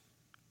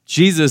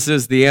 Jesus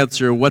is the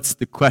answer. What's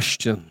the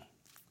question?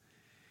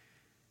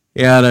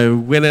 And I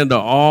went into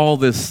all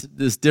this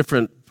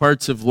different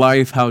parts of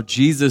life, how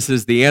Jesus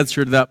is the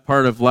answer to that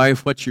part of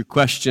life. What's your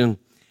question?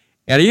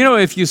 And you know,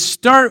 if you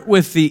start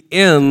with the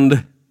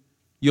end,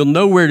 you'll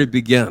know where to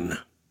begin,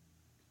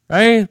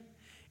 right?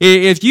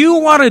 If you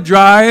want to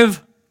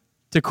drive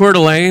to Coeur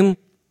d'Alene,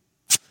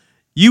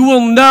 you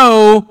will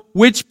know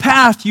which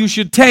path you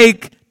should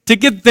take to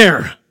get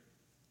there,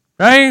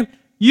 right?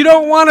 You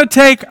don't want to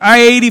take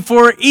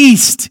I-84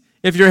 east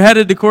if you're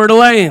headed to Coeur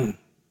d'Alene.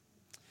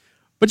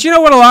 But you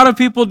know what a lot of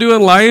people do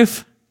in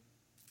life?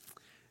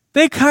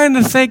 They kind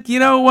of think, you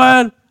know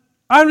what?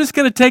 I'm just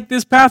going to take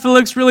this path that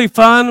looks really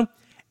fun,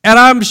 and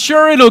I'm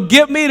sure it'll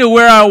get me to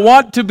where I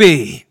want to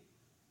be.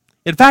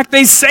 In fact,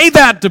 they say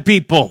that to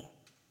people.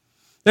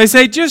 They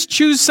say, just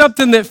choose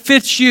something that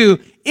fits you.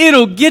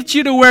 It'll get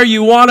you to where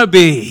you want to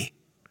be.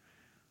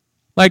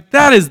 Like,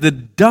 that is the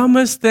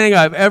dumbest thing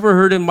I've ever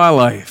heard in my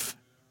life.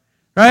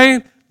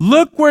 Right?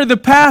 Look where the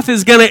path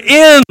is going to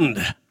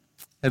end.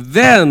 And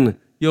then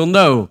you'll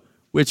know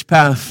which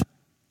path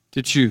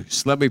to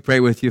choose. Let me pray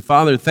with you.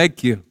 Father,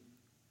 thank you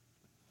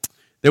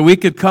that we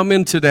could come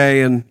in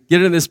today and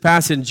get in this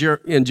passage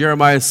in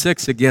Jeremiah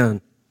 6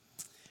 again.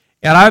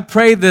 And I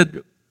pray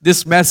that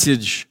this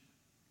message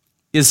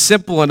is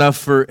simple enough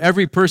for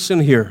every person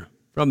here,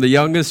 from the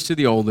youngest to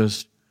the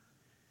oldest,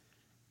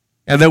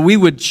 and that we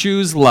would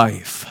choose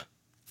life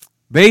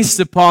based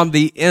upon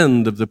the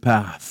end of the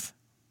path,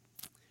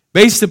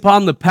 based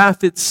upon the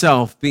path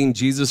itself being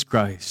Jesus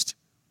Christ.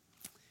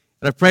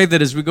 And I pray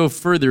that as we go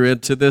further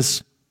into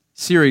this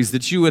series,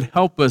 that you would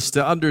help us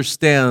to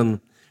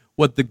understand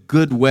what the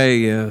good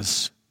way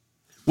is,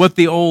 what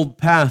the old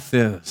path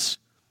is,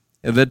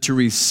 and that to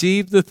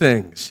receive the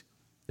things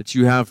that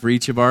you have for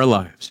each of our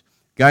lives.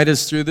 Guide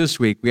us through this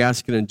week. We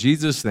ask it in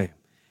Jesus' name.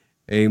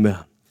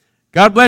 Amen. God bless you.